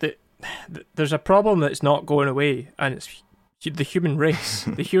 Like there's a problem that's not going away, and it's the human race.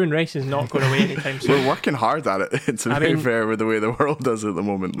 The human race is not going away anytime soon. We're working hard at it. It's very fair with the way the world is at the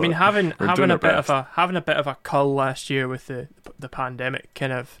moment. I mean, having a bit of a cull last year with the pandemic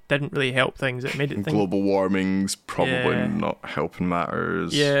kind of didn't really help things. It made it global warming's probably not helping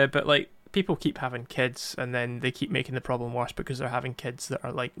matters. Yeah, but like people keep having kids, and then they keep making the problem worse because they're having kids that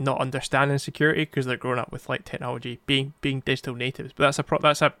are like not understanding security because they're growing up with like technology, being digital natives. But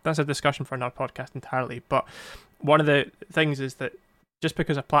that's a discussion for another podcast entirely. But one of the things is that just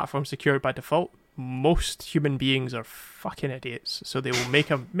because a platform's secured by default, most human beings are fucking idiots. So they will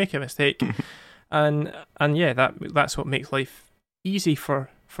make a mistake, and yeah, that's what makes life easy for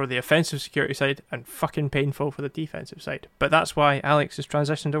the offensive security side and fucking painful for the defensive side. But that's why Alex has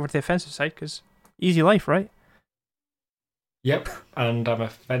transitioned over to the offensive side, because easy life, right? Yep, and I'm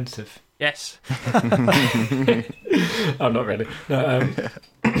offensive. Yes. I'm not really.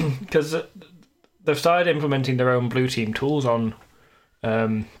 Because they've started implementing their own blue team tools on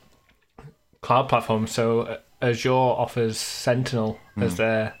cloud platforms. So Azure offers Sentinel as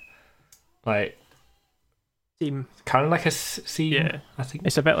their like SIEM, kind of like a SIEM. Yeah, I think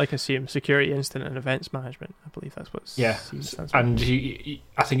it's a bit like a SIEM, Security Incident and Events Management. I believe that's what SIEM stands for. And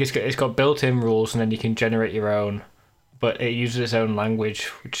I think it's got built-in rules, and then you can generate your own. But it uses its own language,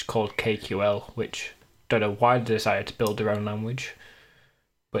 which is called KQL. Which don't know why they decided to build their own language,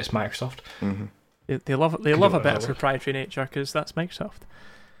 but it's Microsoft. Mm-hmm. They love a bit of proprietary nature because that's Microsoft.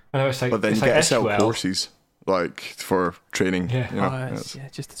 I know, it's like, but then it's you like get to sell SQL. courses like for training. Yeah, you know, it's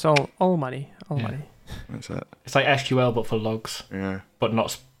all money, money. That's it. It's like SQL but for logs. Yeah, but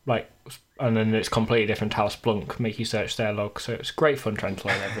not like, and then it's completely different how Splunk make you search their logs. So it's great fun trying to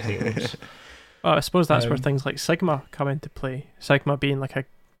learn everything at once. Well, I suppose that's where things like Sigma come into play. Sigma being like a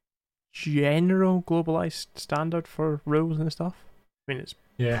general globalized standard for rules and stuff. I mean, it's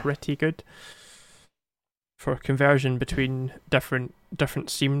pretty good for conversion between different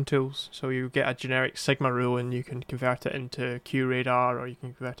SIEM tools. So you get a generic Sigma rule and you can convert it into QRadar, or you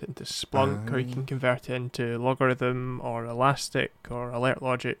can convert it into Splunk, or you can convert it into Logarithm or Elastic or Alert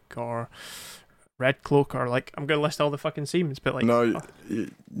Logic or Red Cloak, or like, I'm going to list all the fucking SIEMs, but like... No,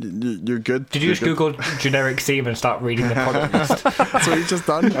 you're good. Did you just Google generic SIEM and start reading the product list? That's what you just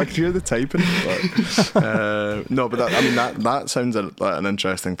done. I could hear the typing. But, no, but that sounds like an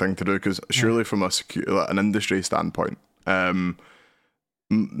interesting thing to do, because surely from an industry standpoint, that's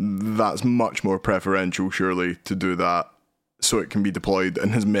much more preferential, surely, to do that so it can be deployed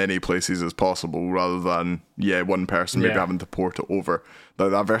in as many places as possible, rather than one person maybe having to port it over.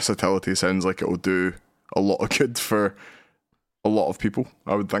 That versatility sounds like it will do a lot of good for a lot of people,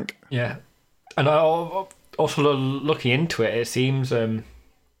 I would think. Yeah, and also looking into it, it seems like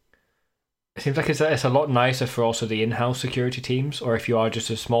it's a lot nicer for also the in-house security teams, or if you are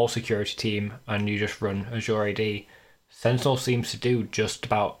just a small security team and you just run Azure AD, Sentinel seems to do just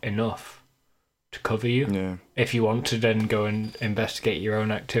about enough to cover you. Yeah. If you want to then go and investigate your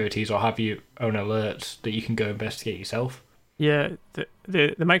own activities or have your own alerts that you can go investigate yourself. Yeah,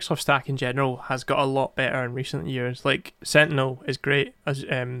 the Microsoft stack in general has got a lot better in recent years. Like, Sentinel is great as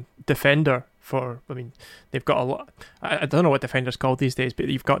Defender for, I mean, they've got a lot. I don't know what Defender's called these days, but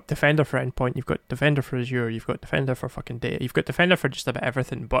you've got Defender for endpoint, you've got Defender for Azure, you've got Defender for fucking data, you've got Defender for just about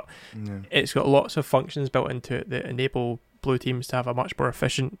everything, but it's got lots of functions built into it that enable blue teams to have a much more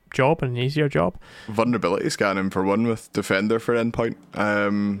efficient job and an easier job. Vulnerability scanning for one with Defender for endpoint. I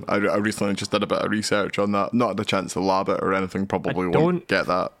recently just did a bit of research on that. Not had a chance to lab it or anything. Probably won't get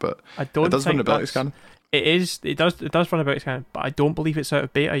that, but it does vulnerability scanning. It does vulnerability scanning, but I don't believe it's out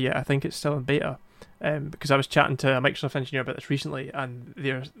of beta yet. I think it's still in beta. Because I was chatting to a Microsoft engineer about this recently, and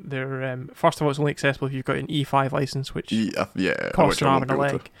they're first of all, it's only accessible if you've got an E5 license, which costs an arm and a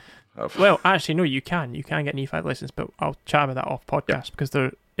leg. Well, actually, no, you can. You can get an E5 license, but I'll chat about that off podcast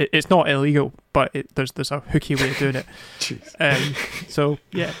because it's not illegal, but there's a hooky way of doing it. Jeez. So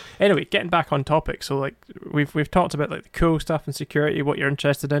yeah. Anyway, getting back on topic. So like we've talked about like the cool stuff and security, what you're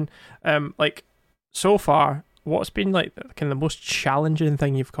interested in. Like so far, what's been like kind of the most challenging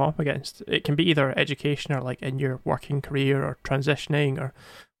thing you've come up against? It can be either education or like in your working career or transitioning or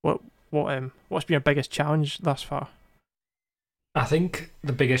what's been your biggest challenge thus far? I think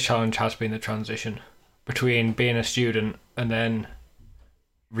the biggest challenge has been the transition between being a student and then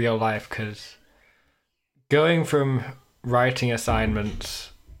real life, because going from writing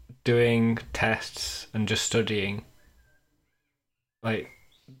assignments, doing tests, and just studying, like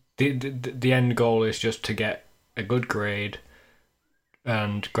the end goal is just to get a good grade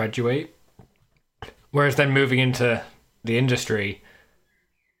and graduate. Whereas then moving into the industry,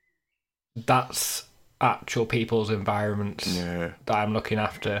 that's actual people's environments that I'm looking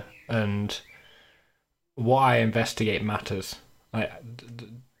after, and what I investigate matters. Like,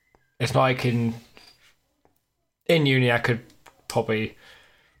 it's not like in uni I could probably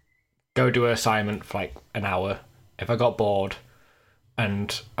go do an assignment for like an hour. If I got bored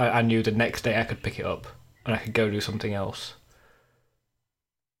and I knew the next day I could pick it up and I could go do something else.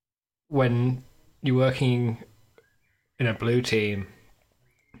 When you're working in a blue team,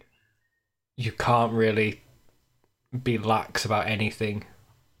 you can't really be lax about anything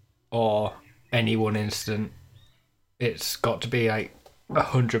or any one incident. It's got to be like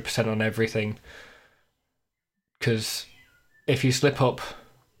 100% on everything, because if you slip up,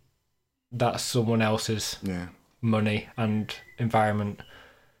 that's someone else's money and environment.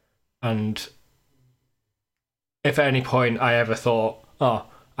 And if at any point I ever thought, oh,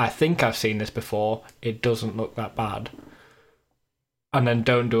 I think I've seen this before, it doesn't look that bad, and then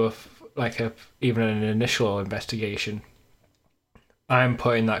don't do even an initial investigation, I'm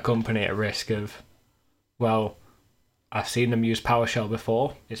putting that company at risk of, well, I've seen them use PowerShell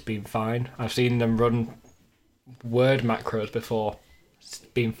before, it's been fine. I've seen them run Word macros before, it's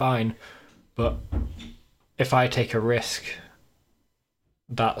been fine. But if I take a risk,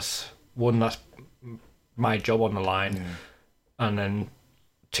 that's my job on the line. And then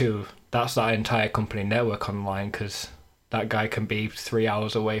two, that's that entire company network on the line, because that guy can be 3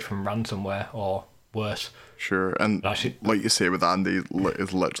 hours away from ransomware or worse. Sure, and actually, like you say with Andy,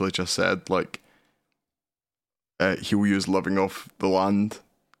 it's literally just said, like, he'll use living off the land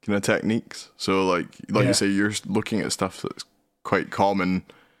kind of techniques. So, like you say, you're looking at stuff that's quite common,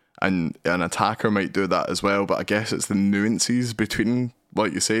 and an attacker might do that as well. But I guess it's the nuances between,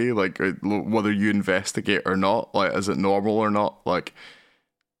 like you say, like whether you investigate or not. Like, is it normal or not? Like,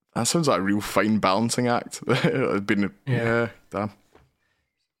 that sounds like a real fine balancing act. It's been damn.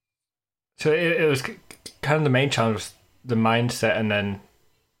 So it was kind of the main challenge was the mindset, and then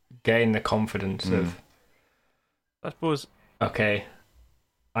getting the confidence of, I suppose, okay,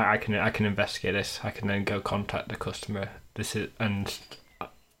 I can investigate this. I can then go contact the customer. And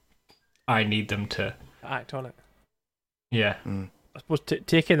I need them to act on it. Yeah. I suppose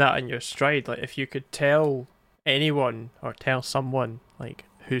taking that in your stride, like if you could tell anyone or tell someone like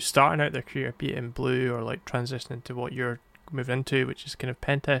who's starting out their career, be it in blue or like transitioning to what you're moving into, which is kind of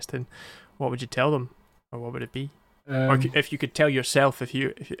pen testing, what would you tell them, or what would it be? Or if you could tell yourself, if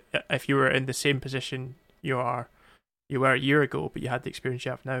you were in the same position you were a year ago, but you had the experience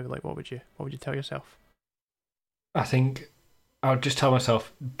you have now, like what would you tell yourself? I think I would just tell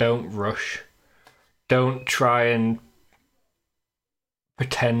myself, don't rush. Don't try and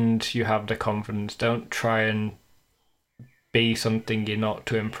pretend you have the confidence. Don't try and be something you're not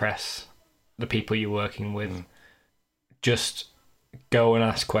to impress the people you're working with. Just go and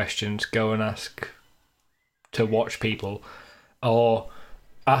ask questions. Go and ask to watch people, or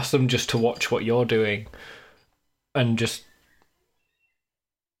ask them just to watch what you're doing, and just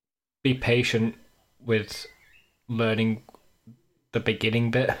be patient with learning the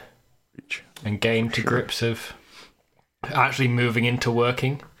beginning bit and getting to grips of actually moving into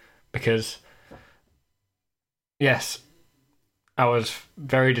working. Because yes, I was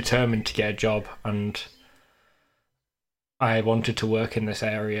very determined to get a job and I wanted to work in this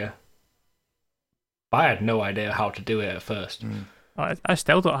area, but I had no idea how to do it at first. I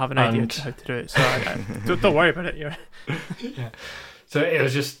still don't have an idea how to do it, so don't worry about it. Yeah. So it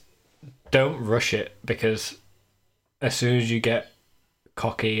was just, don't rush it, because as soon as you get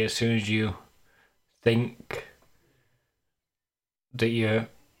cocky, as soon as you think that you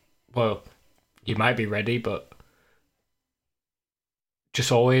might be ready, but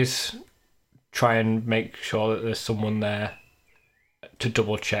just always try and make sure that there's someone there to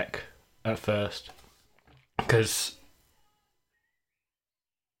double check at first, because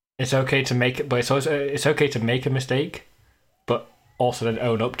it's okay to make it, but it's okay to make a mistake, but also then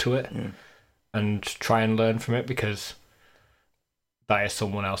own up to it and try and learn from it, because that is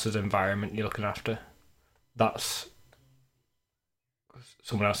someone else's environment you're looking after. That's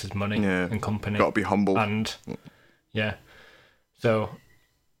someone else's money and company. Got to be humble. And so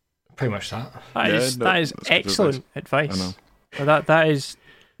pretty much that. That is excellent advice. I know. That is,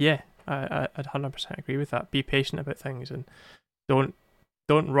 I'd 100% agree with that. Be patient about things and don't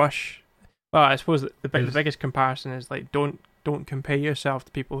rush. Well, I suppose the biggest comparison is like don't compare yourself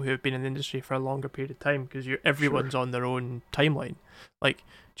to people who have been in the industry for a longer period of time, because everyone's on their own timeline. Like,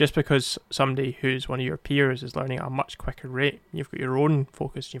 just because somebody who's one of your peers is learning at a much quicker rate, you've got your own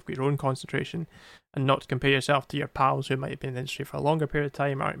focus, you've got your own concentration, and not to compare yourself to your pals who might have been in the industry for a longer period of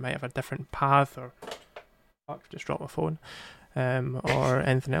time, or might have a different path, or just dropped my phone, or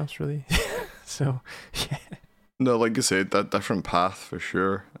anything else really. So, yeah. No, like I said, that different path for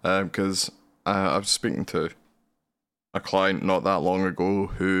sure. Because I was speaking to a client not that long ago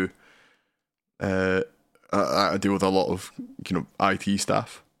who I deal with a lot of IT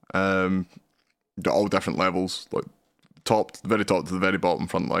staff, at all different levels, like very top to the very bottom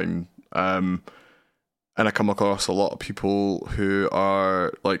front line, and I come across a lot of people who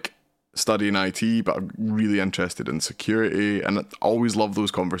are like studying IT but are really interested in security, and I always love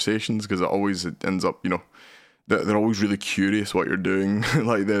those conversations because it ends up they're always really curious what you're doing.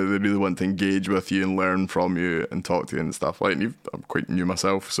 Like they really want to engage with you and learn from you and talk to you and stuff. Like, and I'm quite new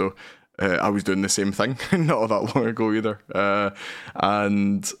myself, so I was doing the same thing not that long ago either.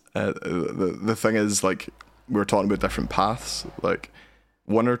 And the thing is, like, we were talking about different paths. Like,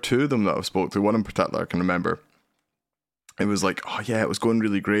 one or two of them that I've spoke to, one in particular I can remember, it was like, oh yeah, it was going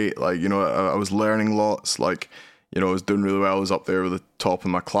really great. Like, I was learning lots. Like, I was doing really well. I was up there with the top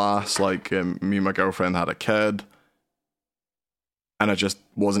of my class. Like, me and my girlfriend had a kid, and I just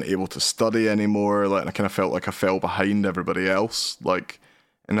wasn't able to study anymore. Like, and I kind of felt like I fell behind everybody else. Like,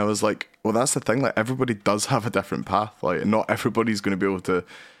 and I was like, well, that's the thing. Like, everybody does have a different path. Like, and not everybody's going to be able to,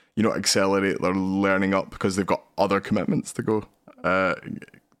 accelerate their learning up because they've got other commitments to go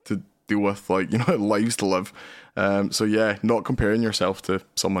to deal with, like, lives to live. So yeah, not comparing yourself to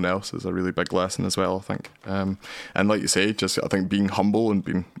someone else is a really big lesson as well, I think. And like you say, I think being humble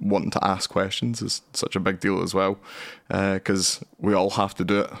and wanting to ask questions is such a big deal as well, because we all have to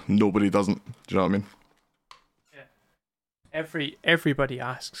do it. Nobody doesn't. Do you know what I mean? Everybody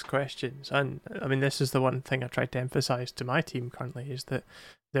asks questions, and I mean, this is the one thing I try to emphasize to my team currently, is that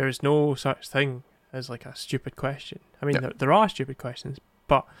there is no such thing as like a stupid question. I mean, there are stupid questions,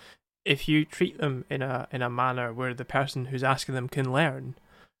 but if you treat them in a manner where the person who's asking them can learn,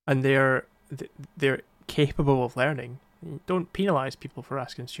 and they're capable of learning, don't penalise people for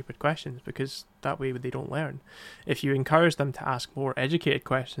asking stupid questions, because that way they don't learn. If you encourage them to ask more educated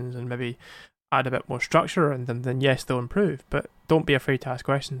questions and maybe add a bit more structure in them, then yes, they'll improve. But don't be afraid to ask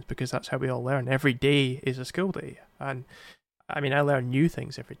questions, because that's how we all learn. Every day is a school day, and I mean, I learn new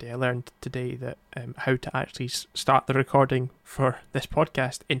things every day. I learned today that how to actually start the recording for this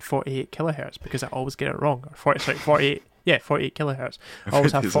podcast in 48 kilohertz, because I always get it wrong. 48 kilohertz. I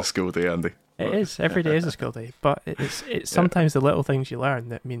always have It's a school day, Andy. It is. Every day is a school day, but it's sometimes the little things you learn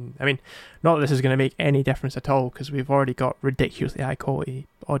that mean. I mean, not that this is going to make any difference at all, because we've already got ridiculously high quality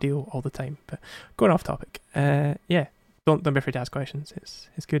audio all the time. But going off topic, don't be afraid to ask questions.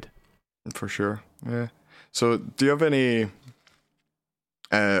 It's good. For sure. Yeah. So, do you have any?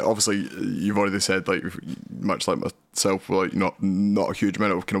 Obviously, you've already said, like, much like myself, like, not a huge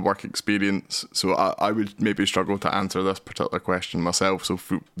amount of kind of work experience. So I would maybe struggle to answer this particular question myself. So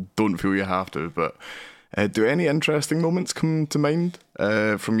don't feel you have to. But do any interesting moments come to mind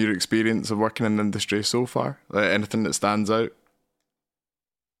from your experience of working in the industry so far? Anything that stands out?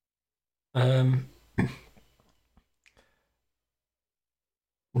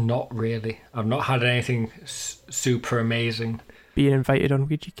 Not really. I've not had anything super amazing. Being invited on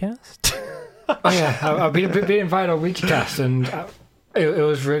WouijaCast? Oh yeah, I've been invited on WouijaCast, and it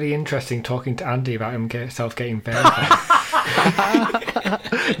was really interesting talking to Andy about himself getting verified.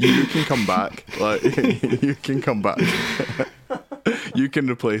 You can come back. Like, you can come back. You can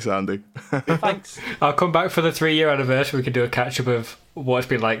replace Andy. Thanks. I'll come back for the 3-year anniversary. We can do a catch up of what it's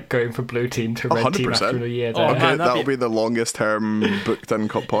been like going from blue team to red 100%. Team after a year. Oh, okay, that'll be the longest term booked in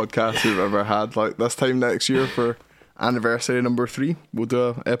cup podcast we've ever had. Like, this time next year for anniversary number 3, we'll do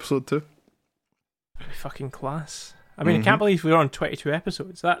an episode 2. Fucking class. I mean, I can't believe we're on 22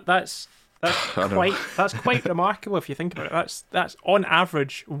 episodes. That's quite remarkable if you think about it. That's on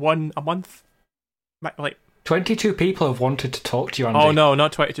average one a month, like 22 people have wanted to talk to you, Andy. Oh no,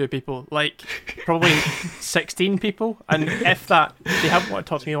 not 22 people. Like probably 16 people, and if that, they haven't wanted to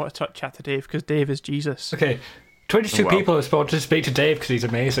talk to me. They want to chat to Dave because Dave is Jesus. Okay, 22 Wow. people have wanted to speak to Dave because he's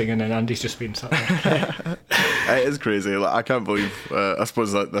amazing, and then Andy's just been sat there. It is crazy. Like, I can't believe. I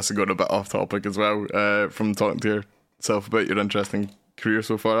suppose that this is going a bit off topic as well. From talking to yourself about your interesting career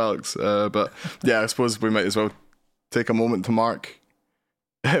so far, Alex. But yeah, I suppose we might as well take a moment to mark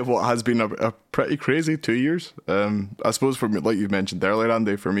what has been a pretty crazy 2 years. I suppose for me, like you mentioned earlier,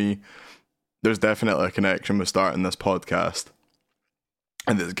 Andy, for me, there's definitely a connection with starting this podcast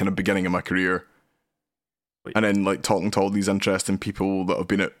and the kind of beginning of my career. And then like talking to all these interesting people that have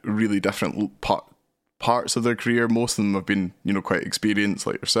been at really different parts of their career. Most of them have been, quite experienced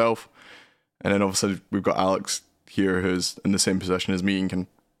like yourself. And then obviously we've got Alex here who's in the same position as me and can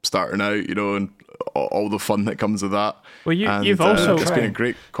starting out, and all the fun that comes with that. Well, and, you've also it's been a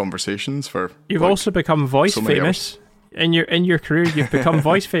great conversations for. You've also become voice so many famous in your career. You've become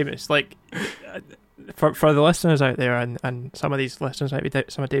voice famous. Like for the listeners out there, and some of these listeners might be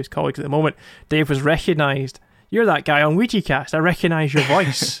some of Dave's colleagues at the moment. Dave was recognised. You're that guy on WouijaCast. I recognise your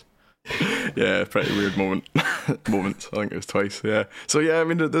voice. Yeah, pretty weird moments. I think it was twice. Yeah. So yeah, I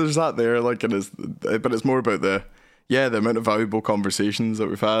mean, there's that there. Like it is, but it's more about the amount of valuable conversations that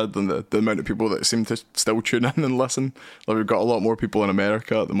we've had and the amount of people that seem to still tune in and listen. Like we've got a lot more people in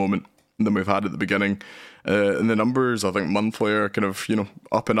America at the moment than we've had at the beginning. And the numbers, I think, monthly are kind of,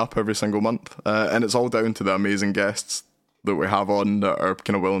 up and up every single month. And it's all down to the amazing guests that we have on that are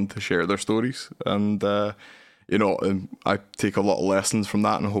kind of willing to share their stories. And, I take a lot of lessons from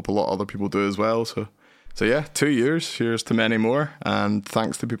that and I hope a lot of other people do as well. So yeah, 2 years. Here's to many more. And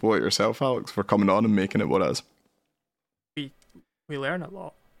thanks to people like yourself, Alex, for coming on and making it what it is. We learn a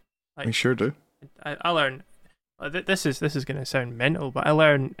lot. We sure do. I learn. This is going to sound mental, but I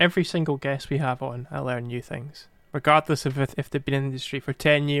learn every single guest we have on. I learn new things, regardless of if they've been in the industry for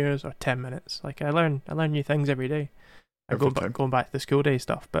 10 years or 10 minutes. Like I learn new things every day. Going back to the school day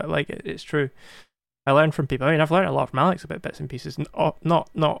stuff, but like it's true. I learn from people. I mean, I've learned a lot from Alex about bits and pieces, not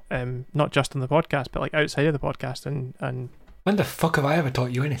just on the podcast, but like outside of the podcast and. When the fuck have I ever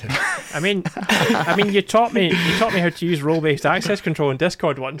taught you anything? I mean, you taught me how to use role-based access control in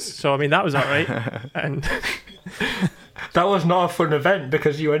Discord once. So I mean, that was all right. And that was not a fun event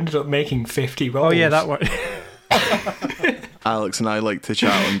because you ended up making 50 roles. Oh yeah, that worked. Alex and I like to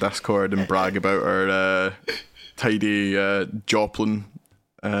chat on Discord and brag about our tidy Joplin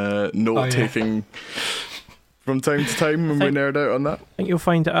note-taking from time to time when we nerd out on that. I think you'll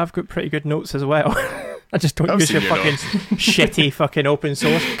find that I've got pretty good notes as well. I just don't use your fucking shitty fucking open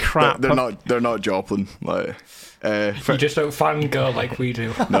source crap. They're not Joplin. Like, you just don't fangirl like we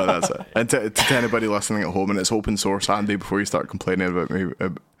do. No, that's it. And to anybody listening at home, and it's open source, Andy, before you start complaining about me,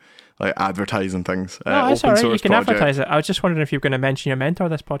 like advertising things. No, that's all right. You can project. Advertise it. I was just wondering if you were going to mention your mentor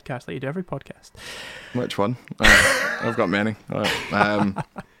this podcast, like you do every podcast. Which one? I've got many.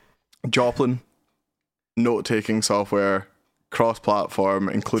 Joplin, note-taking software, cross-platform,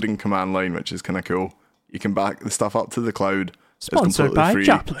 including command line, which is kind of cool. You can back the stuff up to the cloud. Sponsored by free.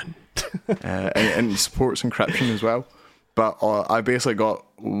 Joplin. And supports encryption as well. But I basically got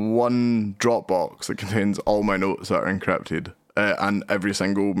one Dropbox that contains all my notes that are encrypted. And every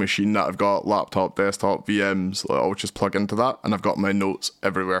single machine that I've got, laptop, desktop, VMs, I'll just plug into that. And I've got my notes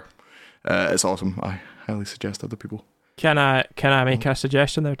everywhere. It's awesome. I highly suggest other people. Can I make a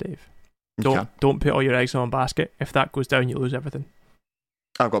suggestion there, Dave? Don't put all your eggs in one basket. If that goes down, you lose everything.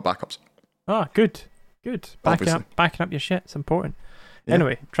 I've got backups. Ah, good. Backing up your shit. It's important. Yeah.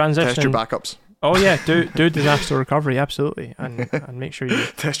 Anyway, transition. Test your backups. Oh yeah, do disaster recovery, absolutely, and make sure you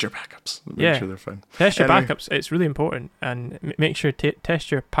test your backups. Make sure they're fine. Test your backups. It's really important, and make sure test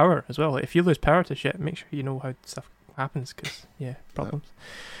your power as well. If you lose power to shit, make sure you know how stuff happens, because problems.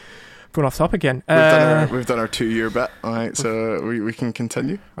 Going off top again. We've done our 2 year bit. All right, so we can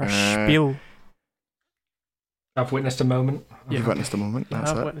continue our spiel. I've witnessed a moment. You've witnessed a moment.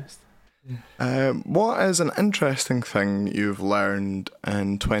 That's it. Witnessed. What is an interesting thing you've learned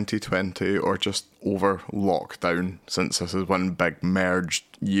in 2020 or just over lockdown, since this is one big merged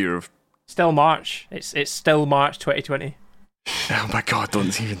year of... Still March. It's still March 2020. Oh my god,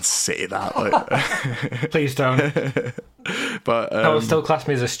 don't even say that. Like. Please don't. But I will still class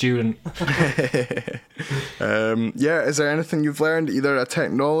me as a student. Is there anything you've learned, either a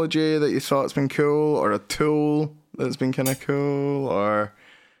technology that you thought's been cool, or a tool that's been kind of cool, or...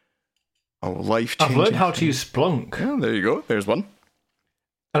 Oh, life-changing. I've learned how to use Splunk. Yeah, there you go. There's one.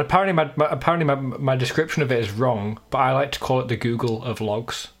 And apparently my description of it is wrong, but I like to call it the Google of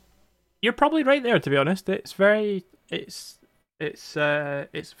logs. You're probably right there, to be honest. It's very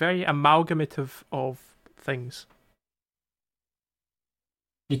amalgamative of things.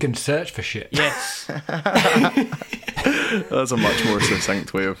 You can search for shit. Yes. That's a much more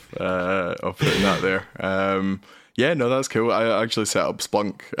succinct way of putting that there. Yeah, no, that's cool. I actually set up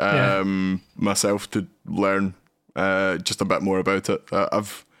Splunk myself to learn just a bit more about it.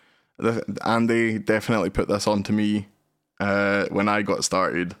 Andy definitely put this onto me when I got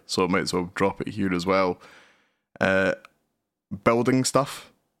started, so I might as well drop it here as well. Building stuff.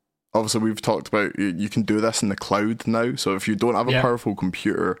 Obviously, we've talked about you can do this in the cloud now. So if you don't have a powerful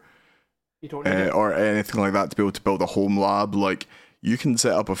computer You don't need it. or anything like that to be able to build a home lab, like you can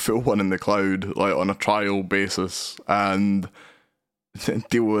set up a full one in the cloud, like on a trial basis, and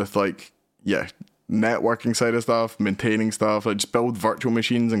deal with networking side of stuff, maintaining stuff, like just build virtual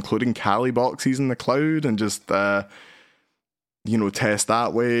machines, including Kali boxes in the cloud, and just test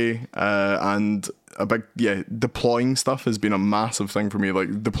that way. And deploying stuff has been a massive thing for me.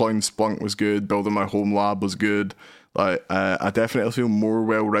 Like deploying Splunk was good, building my home lab was good. Like I definitely feel more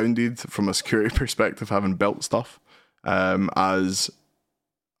well-rounded from a security perspective having built stuff, as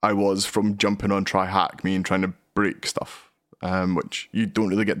I was from jumping on TryHackMe and trying to break stuff, which you don't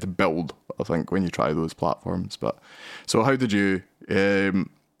really get to build, I think, when you try those platforms. But so how did you learn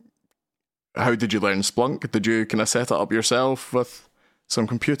Splunk? Did you kind of set it up yourself with some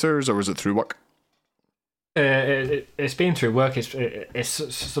computers, or was it through work? It's been through work. It's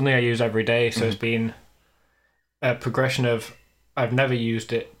something I use every day, so it's been a progression of I've never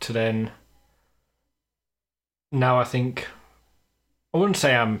used it to then now I think I wouldn't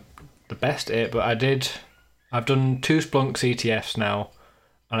say I'm the best at it, but I've done 2 Splunk CTFs now,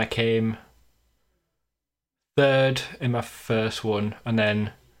 and I came 3rd in my first one, and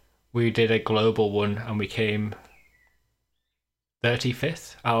then we did a global one and we came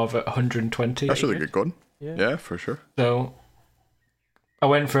 35th out of 120. That's really good going. Yeah. Yeah, for sure. So I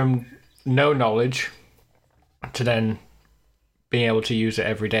went from no knowledge to then being able to use it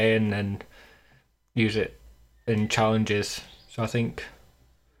every day and then use it in challenges. So I think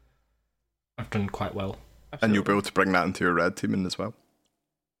I've done quite well. Absolutely. And you'll be able to bring that into your red teaming as well.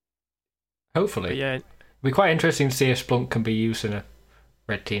 Hopefully. But yeah, It'll be quite interesting to see if Splunk can be used in a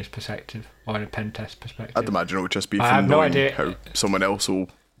red team's perspective or in a pen test perspective. I'd imagine it would just be I from have no knowing idea how someone else will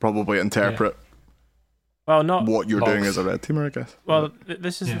probably interpret well, not what you're logs. doing as a red teamer, I guess. Well,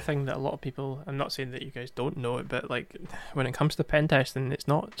 this is Yeah. the thing that a lot of people. I'm not saying that you guys don't know it, but like when it comes to pen testing, it's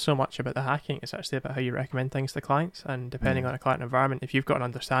not so much about the hacking. It's actually about how you recommend things to clients, and depending on a client environment, if you've got an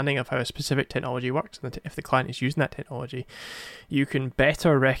understanding of how a specific technology works, and if the client is using that technology, you can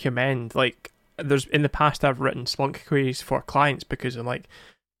better recommend. Like, there's in the past, I've written Splunk queries for clients because I'm like,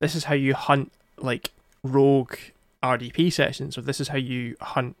 this is how you hunt like rogue RDP sessions, or this is how you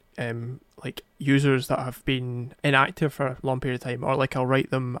hunt like users that have been inactive for a long period of time, or like I'll write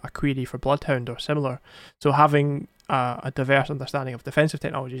them a query for Bloodhound or similar. So having a diverse understanding of defensive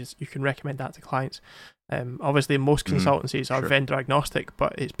technologies, you can recommend that to clients. Obviously, most consultancies are sure. vendor agnostic,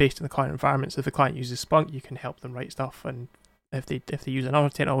 but it's based on the client environment. So if the client uses Splunk, you can help them write stuff, and if they use another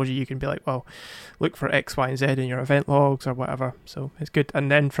technology, you can be like, well, look for X, Y, and Z in your event logs or whatever. So it's good.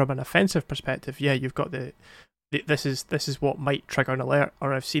 And then from an offensive perspective, yeah, you've got this is what might trigger an alert,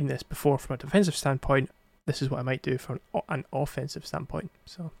 or I've seen this before from a defensive standpoint. This is what I might do from an offensive standpoint.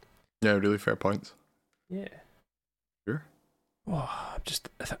 So Yeah, really fair points. yeah, Sure. oh, I'm just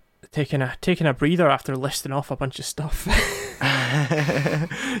taking a breather after listing off a bunch of stuff.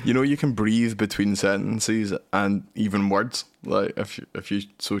 You can breathe between sentences and even words, like if you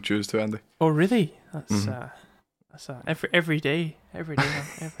so choose to, Andy. Oh really? That's every day. Every day.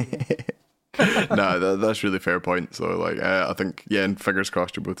 No, that's really fair point. So I think and fingers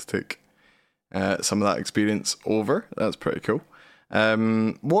crossed you're able to take some of that experience over. That's pretty cool.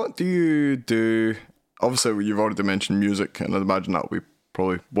 What do you do? Obviously, you've already mentioned music, and I'd imagine that'll be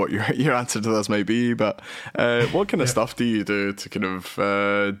probably what your answer to this might be. But what kind of stuff do you do to kind of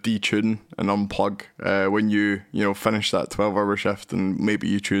detune and unplug when you finish that 12-hour shift and maybe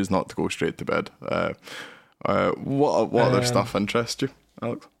you choose not to go straight to bed? What other stuff interests you,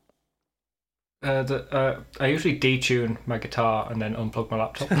 Alex? I usually detune my guitar and then unplug my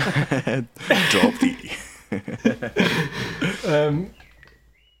laptop. Drop D.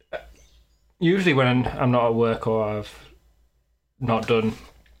 Usually when I'm not at work or I've not done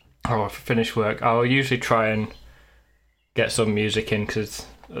or I've finished work, I'll usually try and get some music in, because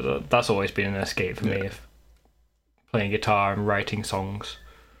that's always been an escape for me, of playing guitar and writing songs.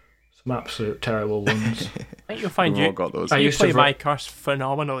 Some absolute terrible ones. I think you'll find We've all got those. I you used play to my curse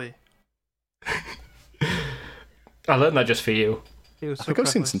phenomenally. I learned that just for you. Feels I so think I've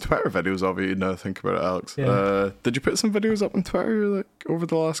seen privileged. some Twitter videos of you now I think about it, Alex. Yeah. Did you put some videos up on Twitter over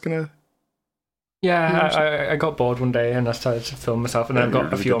the last kind of Yeah, I got bored one day and I started to film myself, and then I've got a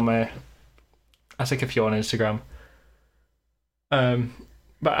really few good. on my. I think a few on Instagram.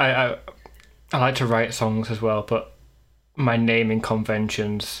 But I like to write songs as well, but my naming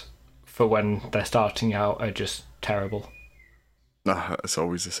conventions for when they're starting out are just terrible. Nah, it's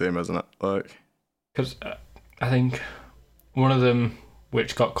always the same, isn't it? Like, Because I think one of them,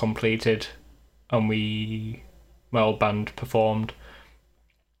 which got completed, and my old band performed.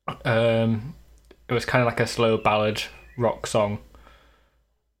 It was kind of like a slow ballad rock song,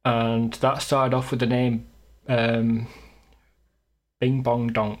 and that started off with the name Bing Bong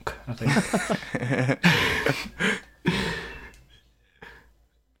Donk, I think.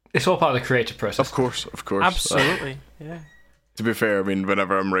 It's all part of the creative process. of course. Absolutely, yeah. To be fair, I mean,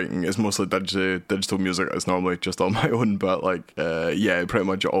 whenever I'm writing, it's mostly digital music. It's normally just on my own, but like, yeah, pretty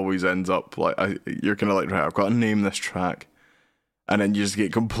much it always ends up like you're kind of like, right, I've got to name this track, and then you just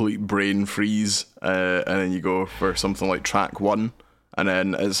get complete brain freeze, and then you go for something like track 1, and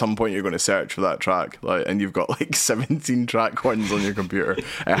then at some point you're going to search for that track, like, and you've got like 17 track 1s on your computer. It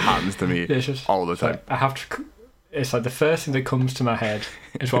happens to me It's just all the time. I have to. It's like the first thing that comes to my head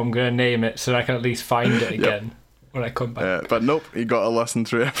is what I'm going to name it, so I can at least find it again when I come back. But nope, you got to listen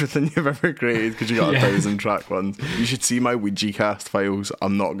through everything you've ever created because you got 1,000 track 1s. You should see my Ouija cast files.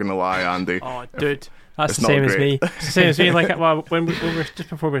 I'm not gonna lie, Andy. Oh, dude, that's It's the not same as me. great. It's the same as me. Like, well, when we were just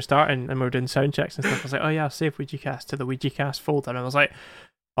before we were starting and we were doing sound checks and stuff, I was like, oh yeah, I'll save WouijaCast to the WouijaCast folder, and I was like,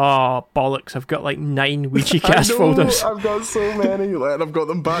 oh bollocks, I've got like 9 WouijaCast folders. I've got so many, like, and I've got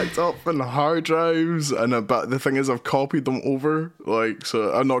them backed up in hard drives, and but the thing is, I've copied them over, like,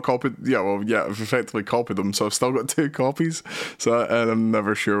 so I've not copied. Yeah, well, yeah, I've effectively copied them, so I've still got 2 copies. So, and I'm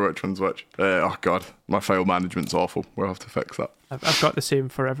never sure which one's which. Oh god, my file management's awful. We'll have to fix that. I've got the same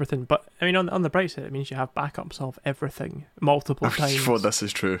for everything, but I mean, on the bright side, it means you have backups of everything multiple times. Well, this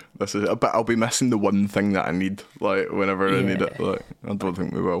is true. But I'll be missing the one thing that I need, like, whenever I need it. Like, I don't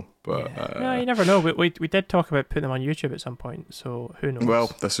think we will, but no, you never know. We did talk about putting them on YouTube at some point, so who knows?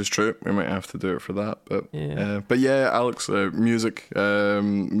 well, this is true. We might have to do it for that, but yeah. Alex, music,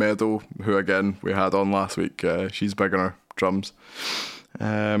 Meadow, who again we had on last week. She's big on her drums,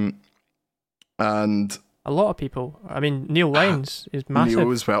 and A lot of people. I mean, Neil Lyons is massive.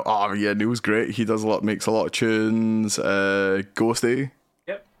 Neil as well. Oh yeah, Neil's great. He does makes a lot of tunes. Ghosty.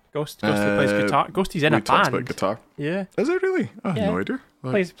 Ghosty plays guitar. Ghosty's in We a talked band. about guitar. Yeah, Is it really? I have Yeah. no idea.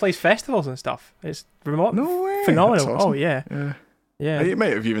 Like, plays festivals and stuff. It's remote. no way. Phenomenal. That's awesome. Oh yeah, Yeah. yeah. He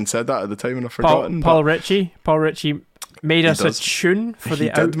might have even said that at the time and I've Paul forgotten. Ritchie made us does. a tune for he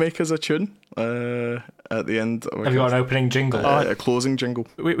the did make us a tune at the end. Of Have you got an opening jingle? a closing jingle.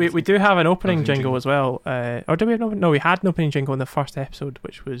 We do have an opening Closing jingle jingle. as well. Or do we have no? We had an opening jingle in the first episode,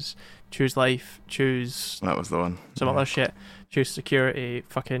 which was choose life, choose That was the one. some other shit, choose security,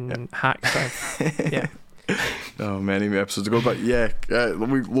 fucking hack stuff. Yeah. Oh, many episodes ago, but yeah,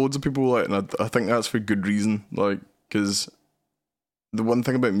 loads of people like, and I think that's for good reason. Like, because the one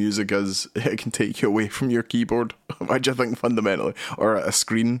thing about music is it can take you away from your keyboard, which I think fundamentally, or a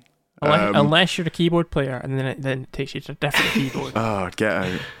screen. Unless you're a keyboard player, and then it takes you to a different keyboard. Oh, get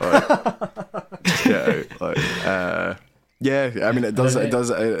out! Like, just get out! Like, yeah, I mean, it does.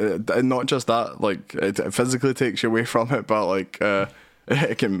 Not just that. Like, it physically takes you away from it, but like,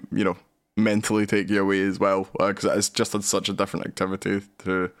 it can, mentally take you away as well, because it's just such a different activity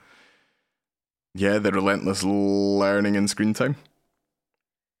to, the relentless learning and screen time.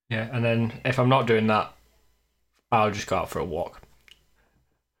 Yeah, and then if I'm not doing that, I'll just go out for a walk.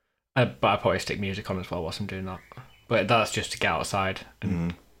 But I probably stick music on as well whilst I'm doing that. But that's just to get outside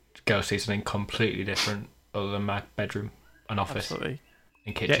and go see something completely different other than my bedroom and office Absolutely.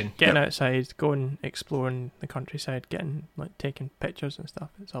 and kitchen. Getting outside, going exploring the countryside, taking pictures and stuff.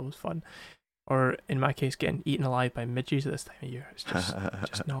 It's always fun. Or in my case, getting eaten alive by midges at this time of year. It's just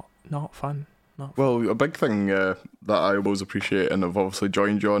not fun. Well, a big thing that I always appreciate, and I've obviously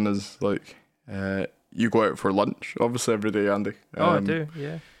joined you on, is like you go out for lunch, obviously every day, Andy. I do.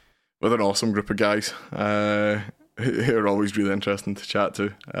 Yeah. With an awesome group of guys who are always really interesting to chat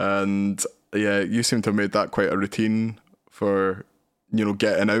to, and yeah, you seem to have made that quite a routine for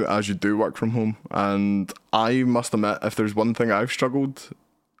getting out as you do work from home. And I must admit, if there's one thing I've struggled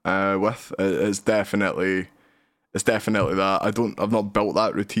with, it's definitely that I've not built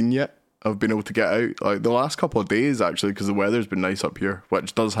that routine yet. I've been able to get out like the last couple of days actually, because the weather's been nice up here,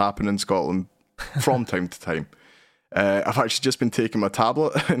 which does happen in Scotland from time to time. I've actually just been taking my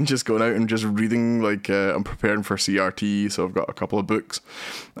tablet and just going out and just reading, like I'm preparing for CRT, so I've got a couple of books,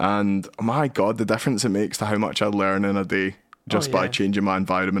 and my god, the difference it makes to how much I learn in a day just by changing my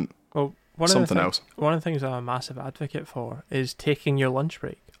environment. Well, something else. One of the things I'm a massive advocate for is taking your lunch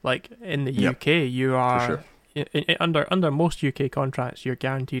break. Like in the Yep, UK, you are sure. under most UK contracts, you're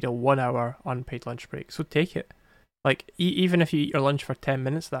guaranteed a 1 hour unpaid lunch break. So take it. Like even if you eat your lunch for 10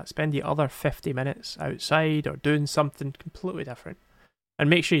 minutes, of that spend the other 50 minutes outside or doing something completely different, and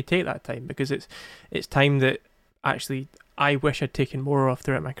make sure you take that time, because it's time that actually I wish I'd taken more of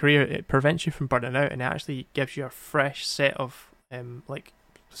throughout my career. It prevents you from burning out, and it actually gives you a fresh set of like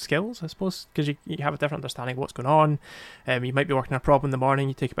skills, I suppose, because you have a different understanding of what's going on. You might be working on a problem in the morning,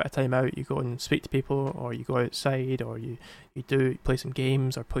 you take a bit of time out, you go and speak to people, or you go outside, or you play some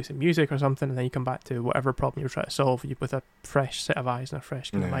games or play some music or something, and then you come back to whatever problem you're trying to solve with a fresh set of eyes and a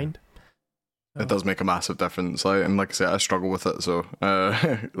fresh kind of mind. It does make a massive difference, and like I said, I struggle with it, so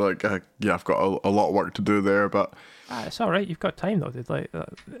I've got a lot of work to do there, but it's all right. You've got time though, dude. Like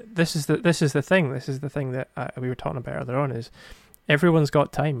this is the thing. This is the thing that we were talking about earlier on, is everyone's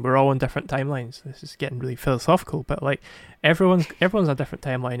got time. We're all on different timelines. This is getting really philosophical, but like everyone's on a different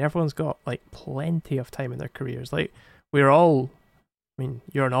timeline. Everyone's got like plenty of time in their careers. Like we're all, I mean,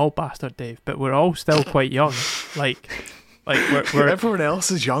 you're an old bastard, Dave, but we're all still quite young. Like we're everyone else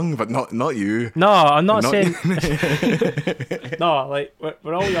is young, but not you. No, I'm not saying. No, like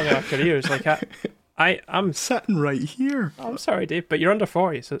we're all young in our careers. Like I'm sitting right here. I'm sorry, Dave, but you're under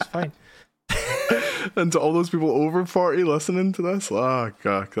 40, so it's fine. And to all those people over 40 listening to this, oh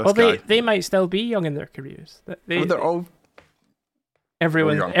god, they might still be young in their careers. They're all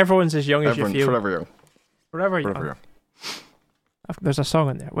everyone's as young as you feel. Forever young. Forever young. There's a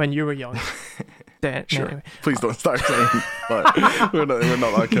song in there. When you were young. Sure. Anyway. Please don't start saying like, we're not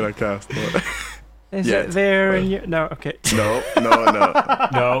that kind of cast. But. Is it there? No. Okay. No.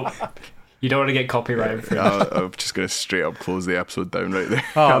 No. You don't want to get copyright for that. I'm just going to straight up close the episode down right there.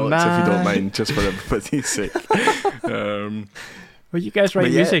 Oh, Alex, man. if you don't mind, just for everybody's sake. Well, you guys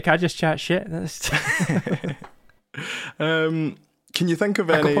write music, I just chat shit. Can you think of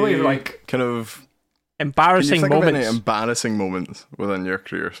any kind of embarrassing moments? Of any embarrassing moments within your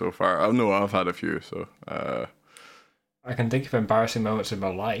career so far? I know I've had a few, so I can think of embarrassing moments in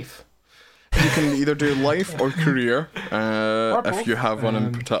my life. You can either do life or career, if you have one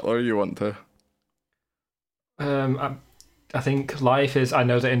in particular you want to. I think life is, I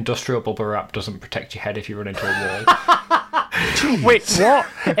know that industrial bubble wrap doesn't protect your head if you run into a wall. Wait, what?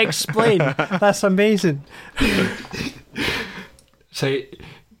 Explain. That's amazing. So,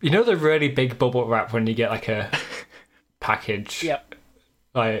 you know the really big bubble wrap when you get like a package? Yep.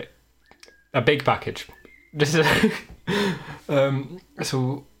 Like, a big package. This is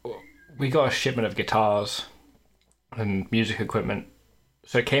so we got a shipment of guitars and music equipment.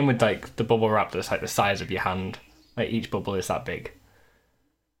 So it came with like the bubble wrap that's like the size of your hand. Like each bubble is that big.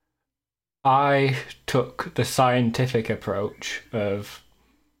 I took the scientific approach of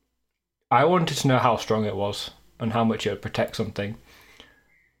I wanted to know how strong it was and how much it would protect something.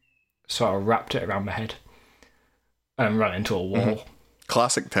 So I wrapped it around my head and ran into a wall. Mm-hmm.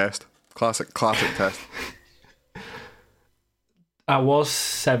 Classic test. Classic test. I was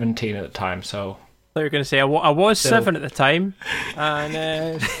 17 at the time, so... I thought you were going to say, I was 7 at the time,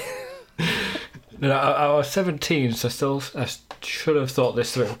 and... No, I was 17, so I should have thought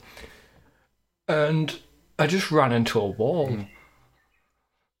this through. And I just ran into a wall.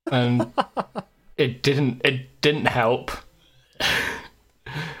 And it didn't help.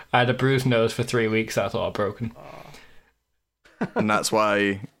 I had a bruised nose for 3 weeks that I thought I'd broken. And that's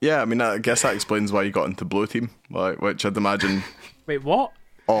why, I mean, I guess that explains why you got into Blue Team, like, which I'd imagine... Wait, what?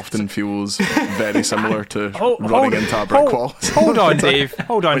 Often feels very similar to running into a brick wall. Hold on, Dave.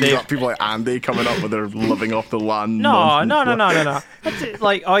 Hold on, when Dave. You got people like Andy coming up with their living off the land. No.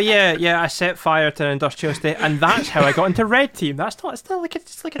 Like, oh yeah, I set fire to an industrial estate, and that's how I got into Red Team. That's not. It's still like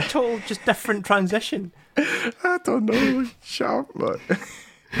it's like a total just different transition. I don't know. Sharp, but.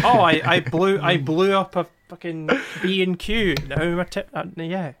 Oh, I blew up a fucking B&Q. Now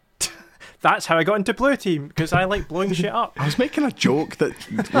yeah. That's how I got into Blue Team, because I like blowing shit up. I was making a joke that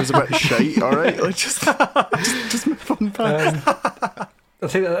was a bit shite, alright? Like, just move on past. I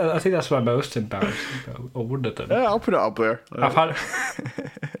think that's my most embarrassing, or one of them. Yeah, I'll put it up there.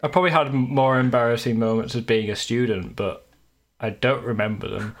 I probably had more embarrassing moments as being a student, but I don't remember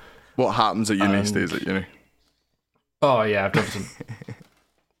them. What happens at uni stays at uni? Oh yeah, I've done some...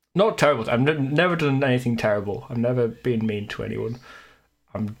 Not terrible. I've never done anything terrible. I've never been mean to anyone.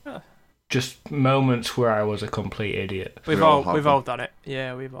 Just moments where I was a complete idiot. We've all done it.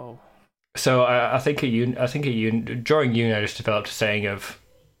 Yeah, we've all. So I think during uni, I just developed a saying of,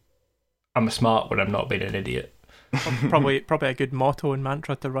 "I'm smart when I'm not being an idiot." Probably a good motto and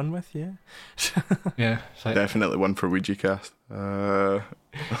mantra to run with. Yeah. Yeah, it's like, Definitely one for Ouija Cast.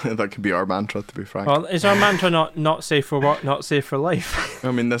 That could be our mantra, to be frank. Well, is our mantra not safe for work, not safe for life?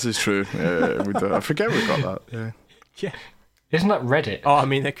 I mean, this is true. I forget we got that. Yeah. Yeah. isn't that Reddit? Oh, I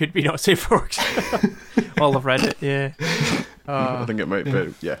mean, it could be not safe for work. All of Reddit. Yeah. I think it might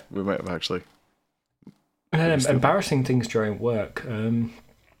be. Yeah, we might have actually. Embarrassing things during work.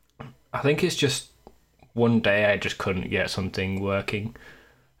 I think it's just one day I just couldn't get something working,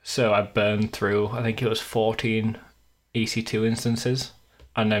 so I burned through. I think it was 14 EC2 instances,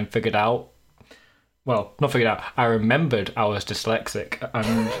 and then figured out. Well, not figured out. I remembered I was dyslexic,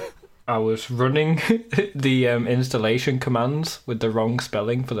 and I was running the installation commands with the wrong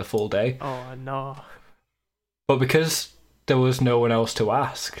spelling for the full day. Oh no. But because there was no one else to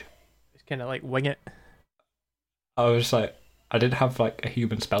ask, It's kind of like wing it. I was like, I didn't have like a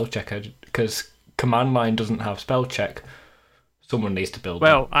human spell checker because command line doesn't have spell check. Someone needs to build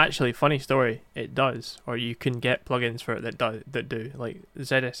Well, actually, funny story. It does, or you can get plugins for it that do. Like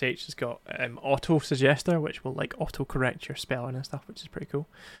ZSH has got auto suggester, which will like auto correct your spelling and stuff, which is pretty cool.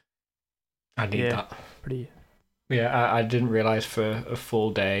 I need Yeah. that. Pretty. Yeah, I didn't realize for a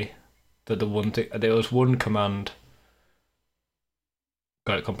full day that the one thing there was one command.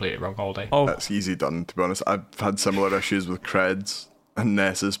 Got it completely wrong all day. Oh, That's easy done, to be honest. I've had similar issues with creds and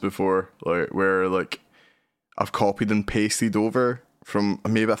Nessus before, like where like I've copied and pasted over from I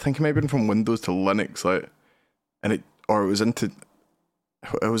think it may have been from Windows to Linux, like, and it was into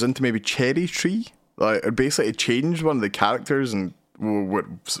maybe Cherry Tree. Like it basically changed one of the characters and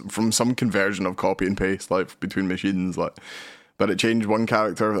from some conversion of copy and paste like between machines, like, but it changed one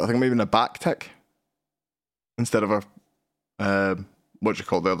character. I think maybe in a backtick instead of a what do you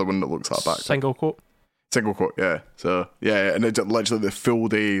call the other one that looks like a backtick? single quote. Yeah. So yeah, and it's literally the full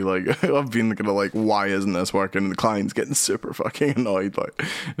day. Like I've been kind of like, why isn't this working? And the client's getting super fucking annoyed. Like,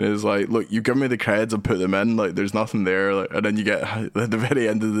 and it's like, look, you give me the creds and put them in. Like, there's nothing there. Like, and then you get at the very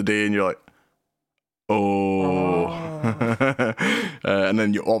end of the day, and you're like, oh. And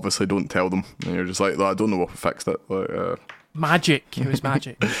then you obviously don't tell them, and you're just like, I don't know if I fixed it. Like, Magic. It was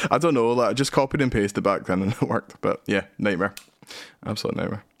magic. I don't know. Like, I just copied and pasted back then, and it worked. But yeah, nightmare. Absolute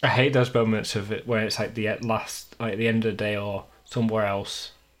nightmare. I hate those moments of it where it's like the last, like the end of the day or somewhere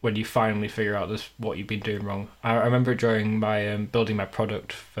else when you finally figure out this what you've been doing wrong. I remember during my building my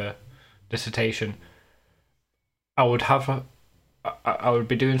product for dissertation, I would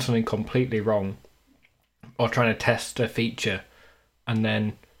be doing something completely wrong, or trying to test a feature, and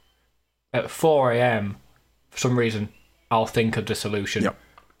then at 4 a.m. for some reason I'll think of the solution, Yep.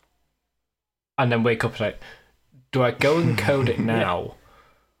 and then wake up like, do I go and code it now?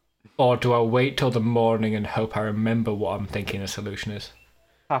 Or do I wait till the morning and hope I remember what I'm thinking the solution is?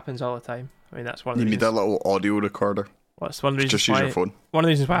 Happens all the time. I mean, that's one of You the need that reasons. little audio recorder. That's one of the reasons Just use why. your phone. One of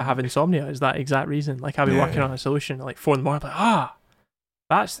the reasons why I have insomnia is that exact reason. Like I'll be Yeah, working yeah. on a solution at like 4 in the morning, I'm like,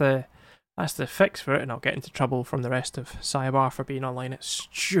 that's the fix for it, and I'll get into trouble from the rest of Cyber for being online at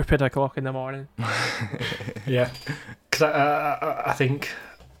stupid o'clock in the morning. Yeah. Because I think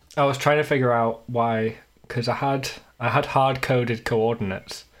I was trying to figure out why, because I had hard-coded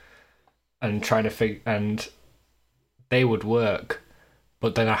coordinates and trying to and they would work,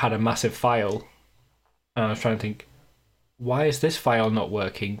 but then I had a massive file, and I was trying to think, why is this file not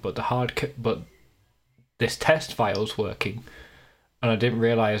working, but but this test file's working, and I didn't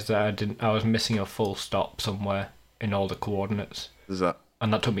realize that I was missing a full stop somewhere in all the coordinates, Is that?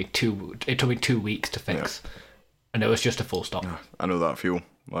 and that took me 2 weeks to fix, and it was just a full stop. I know that feel.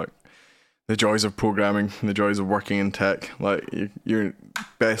 Like the joys of programming, the joys of working in tech. Like your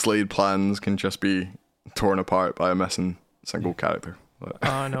best laid plans can just be torn apart by a missing single character. Like,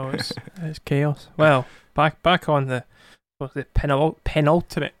 Oh no, it's chaos. Well, back on the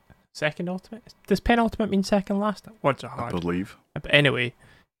penultimate, second ultimate. Does penultimate mean second last? Words are I hard. believe. But anyway,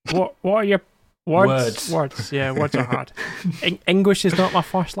 what are your words? Words. Yeah, words are hard. English is not my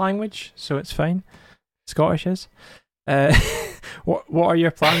first language, so it's fine. Scottish is. What are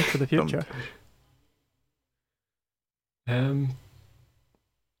your plans for the future?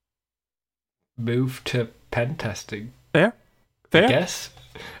 Move to pen testing. Fair. I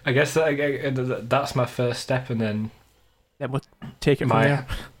guess that's my first step, and then Then we'll take it from my there.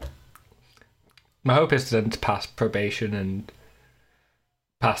 my hope is then to pass probation and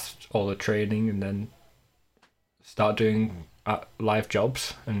pass all the training, and then start doing live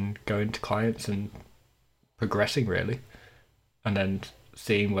jobs and going to clients and progressing really, and then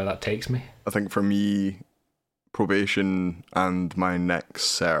seeing where that takes me. I think for me, probation and my next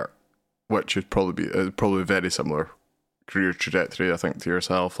cert, which would probably very similar career trajectory, I think, to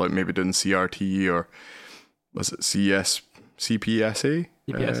yourself, like maybe doing CRT or was it CPSA?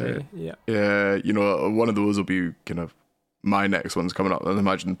 CPSA, yeah. Yeah, one of those will be kind of my next one's coming up. I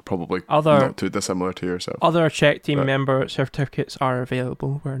imagine probably Other- not too dissimilar to yourself. Other Czech team But- member certificates are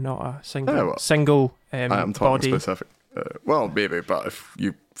available. We're not a single Yeah, well, single I am talking body. specific. Well, maybe, but if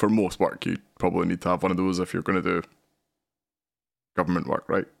you, for most work, you probably need to have one of those if you're going to do government work,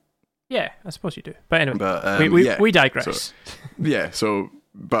 right? Yeah, I suppose you do. But anyway, But we digress. It's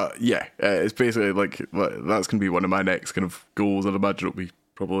basically like that's going to be one of my next kind of goals. I'd imagine it'll be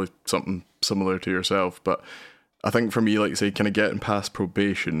probably something similar to yourself, but I think for me, like say, kind of getting past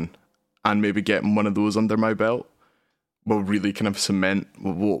probation and maybe getting one of those under my belt will really kind of cement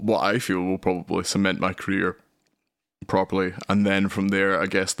what I feel will probably cement my career properly. And then from there, I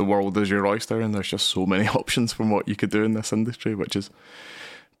guess the world is your oyster, and there's just so many options from what you could do in this industry, which is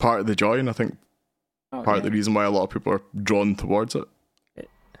part of the joy, and I think part of the reason why a lot of people are drawn towards it.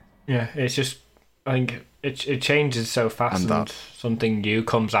 Yeah, it's just, I think it changes so fast, And and that. something new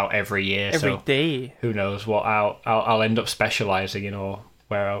comes out every year. Every so day. who knows what I'll end up specialising in, or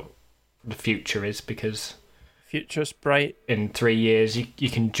where the future is, because Future's bright. in 3 years you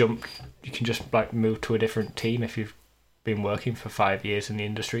can just like move to a different team if you've been working for 5 years in the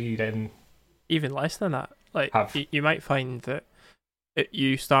industry. Then Even less than that. Like Have- you might find that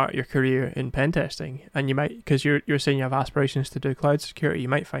you start your career in pen testing, and you might, because you're saying you have aspirations to do cloud security, you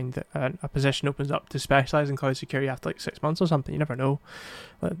might find that a position opens up to specialize in cloud security after like 6 months or something. You never know.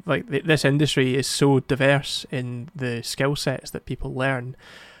 This industry is so diverse in the skill sets that people learn,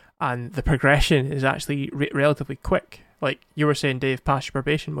 and the progression is actually relatively quick. Like you were saying, Dave, past your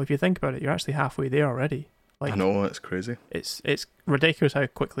probation. Well, if you think about it, you're actually halfway there already. Like, I know, it's crazy. It's ridiculous how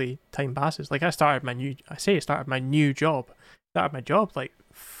quickly time passes. Like I started my new job. Started my job like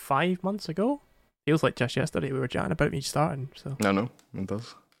 5 months ago. Feels like just yesterday we were chatting about me starting. So I know, it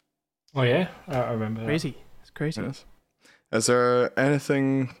does. oh yeah, I remember that. crazy. It's crazy. Yes. Is there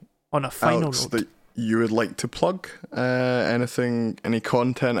anything On a final else note, that you would like to plug? Anything, any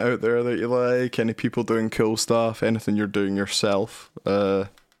content out there that you like? Any people doing cool stuff? Anything you're doing yourself?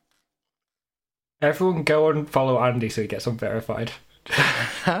 Everyone go and follow Andy so he gets unverified.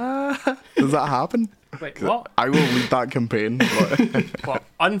 Does that happen? wait, what? I will lead that campaign. But What?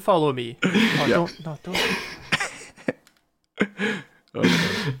 Unfollow me? Oh, Yeah. don't.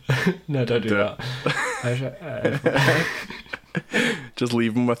 No, don't do Do that. just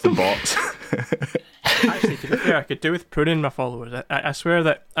leave them with the bots. Actually, to be fair, I could do with pruning my followers. I swear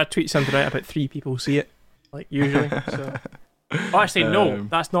that I tweet something out, about 3 people see it, like usually. So, actually, no,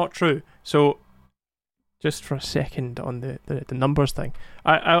 that's not true. So, just for a second on the numbers thing,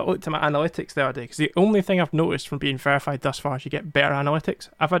 I looked at my analytics the other day, because the only thing I've noticed from being verified thus far is you get better analytics.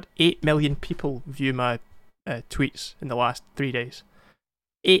 I've had 8 million people view my tweets in the last 3 days.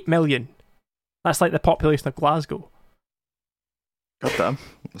 8 million. That's like the population of Glasgow. God damn,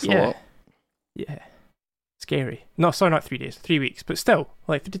 that's a Yeah. lot. Yeah. Scary. No, sorry, not 3 days, 3 weeks, but still,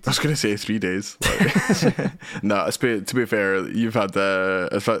 like, I was going to say 3 days. No, to be fair, you've had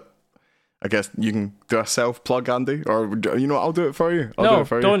I guess you can do a self plug, Andy, or you know what, I'll do it for you. I'll do it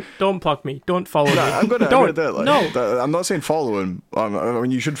for you. don't plug me. Don't follow me. No, I'm gonna Don't. do it. Like, No. I'm not saying follow him. I mean,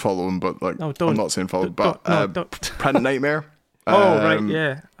 you should follow him, but like, No, don't. I'm not saying follow. Don't- But no, don't. Print Nightmare. Oh, right,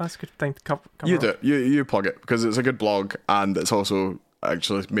 yeah. That's a good thing to cover. You do it. You plug it because it's a good blog, and it's also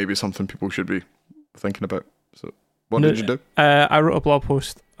actually maybe something people should be thinking about. So, what did you do? I wrote a blog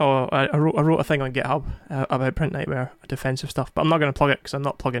post. I wrote a thing on GitHub about Print Nightmare defensive stuff, but I'm not going to plug it because I'm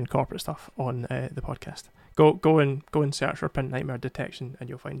not plugging corporate stuff on the podcast. Go and search for Print Nightmare detection, and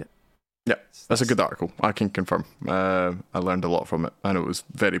you'll find it. Yeah, that's a good article. I can confirm. I learned a lot from it, and it was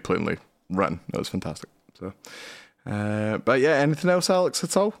very plainly written. It was fantastic. So, but yeah, anything else, Alex,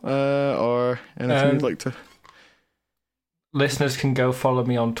 at all, or anything you'd like to? Listeners can go follow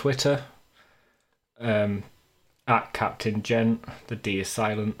me on Twitter. At Captain Gent, the D is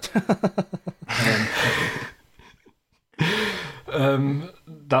silent.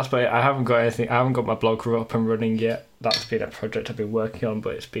 That's about it. I haven't got anything. I haven't got my blog up and running yet. That's been a project I've been working on,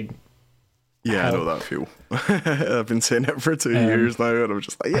 but it's been. Yeah, I know that feel. I've been saying it for 2 years now, and I'm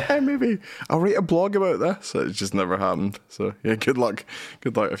just like, yeah, maybe I'll write a blog about this. It just never happened. So yeah, good luck.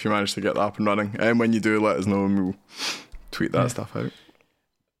 Good luck if you manage to get that up and running. And when you do, let us know, and we'll tweet that stuff out.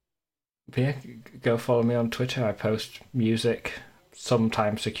 But yeah, go follow me on Twitter. I post music,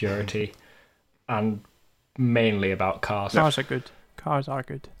 sometimes security, and mainly about cars. Cars are good. Cars are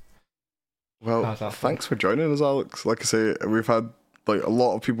good. Well, How's that thanks for joining us, Alex. Like I say, we've had like a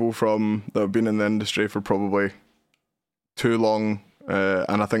lot of people that have been in the industry for probably too long,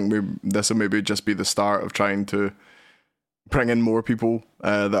 and I think this will maybe just be the start of trying to bring in more people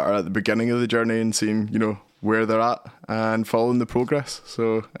that are at the beginning of the journey and seeing, where they're at and following the progress.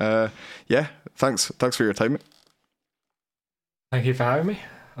 So yeah, thanks for your time, mate. Thank you for having me.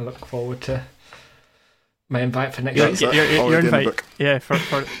 I look forward to my invite for next year. Your invite. Yeah, for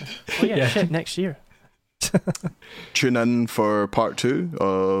Yeah. shit, next year. Tune in for part 2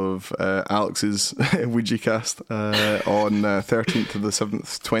 of Alex's Ouija cast on 13th to the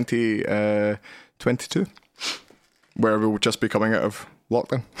 7th, 2022, where we'll just be coming out of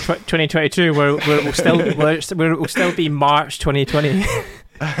lockdown. 2022, we'll still be March 2020.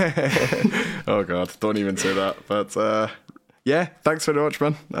 Oh God, don't even say that. But yeah, thanks very much,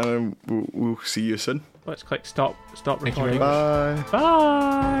 man. We'll see you soon. Let's click stop Thank you recording. very much.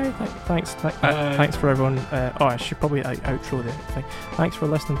 Bye. Bye. Thanks for everyone. I should probably outro the thing. Thanks for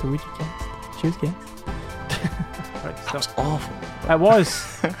listening to Ouija Cast. Cheers, guys. Right, That was awful.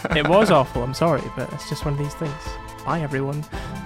 It was awful. I'm sorry, but it's just one of these things. Bye, everyone.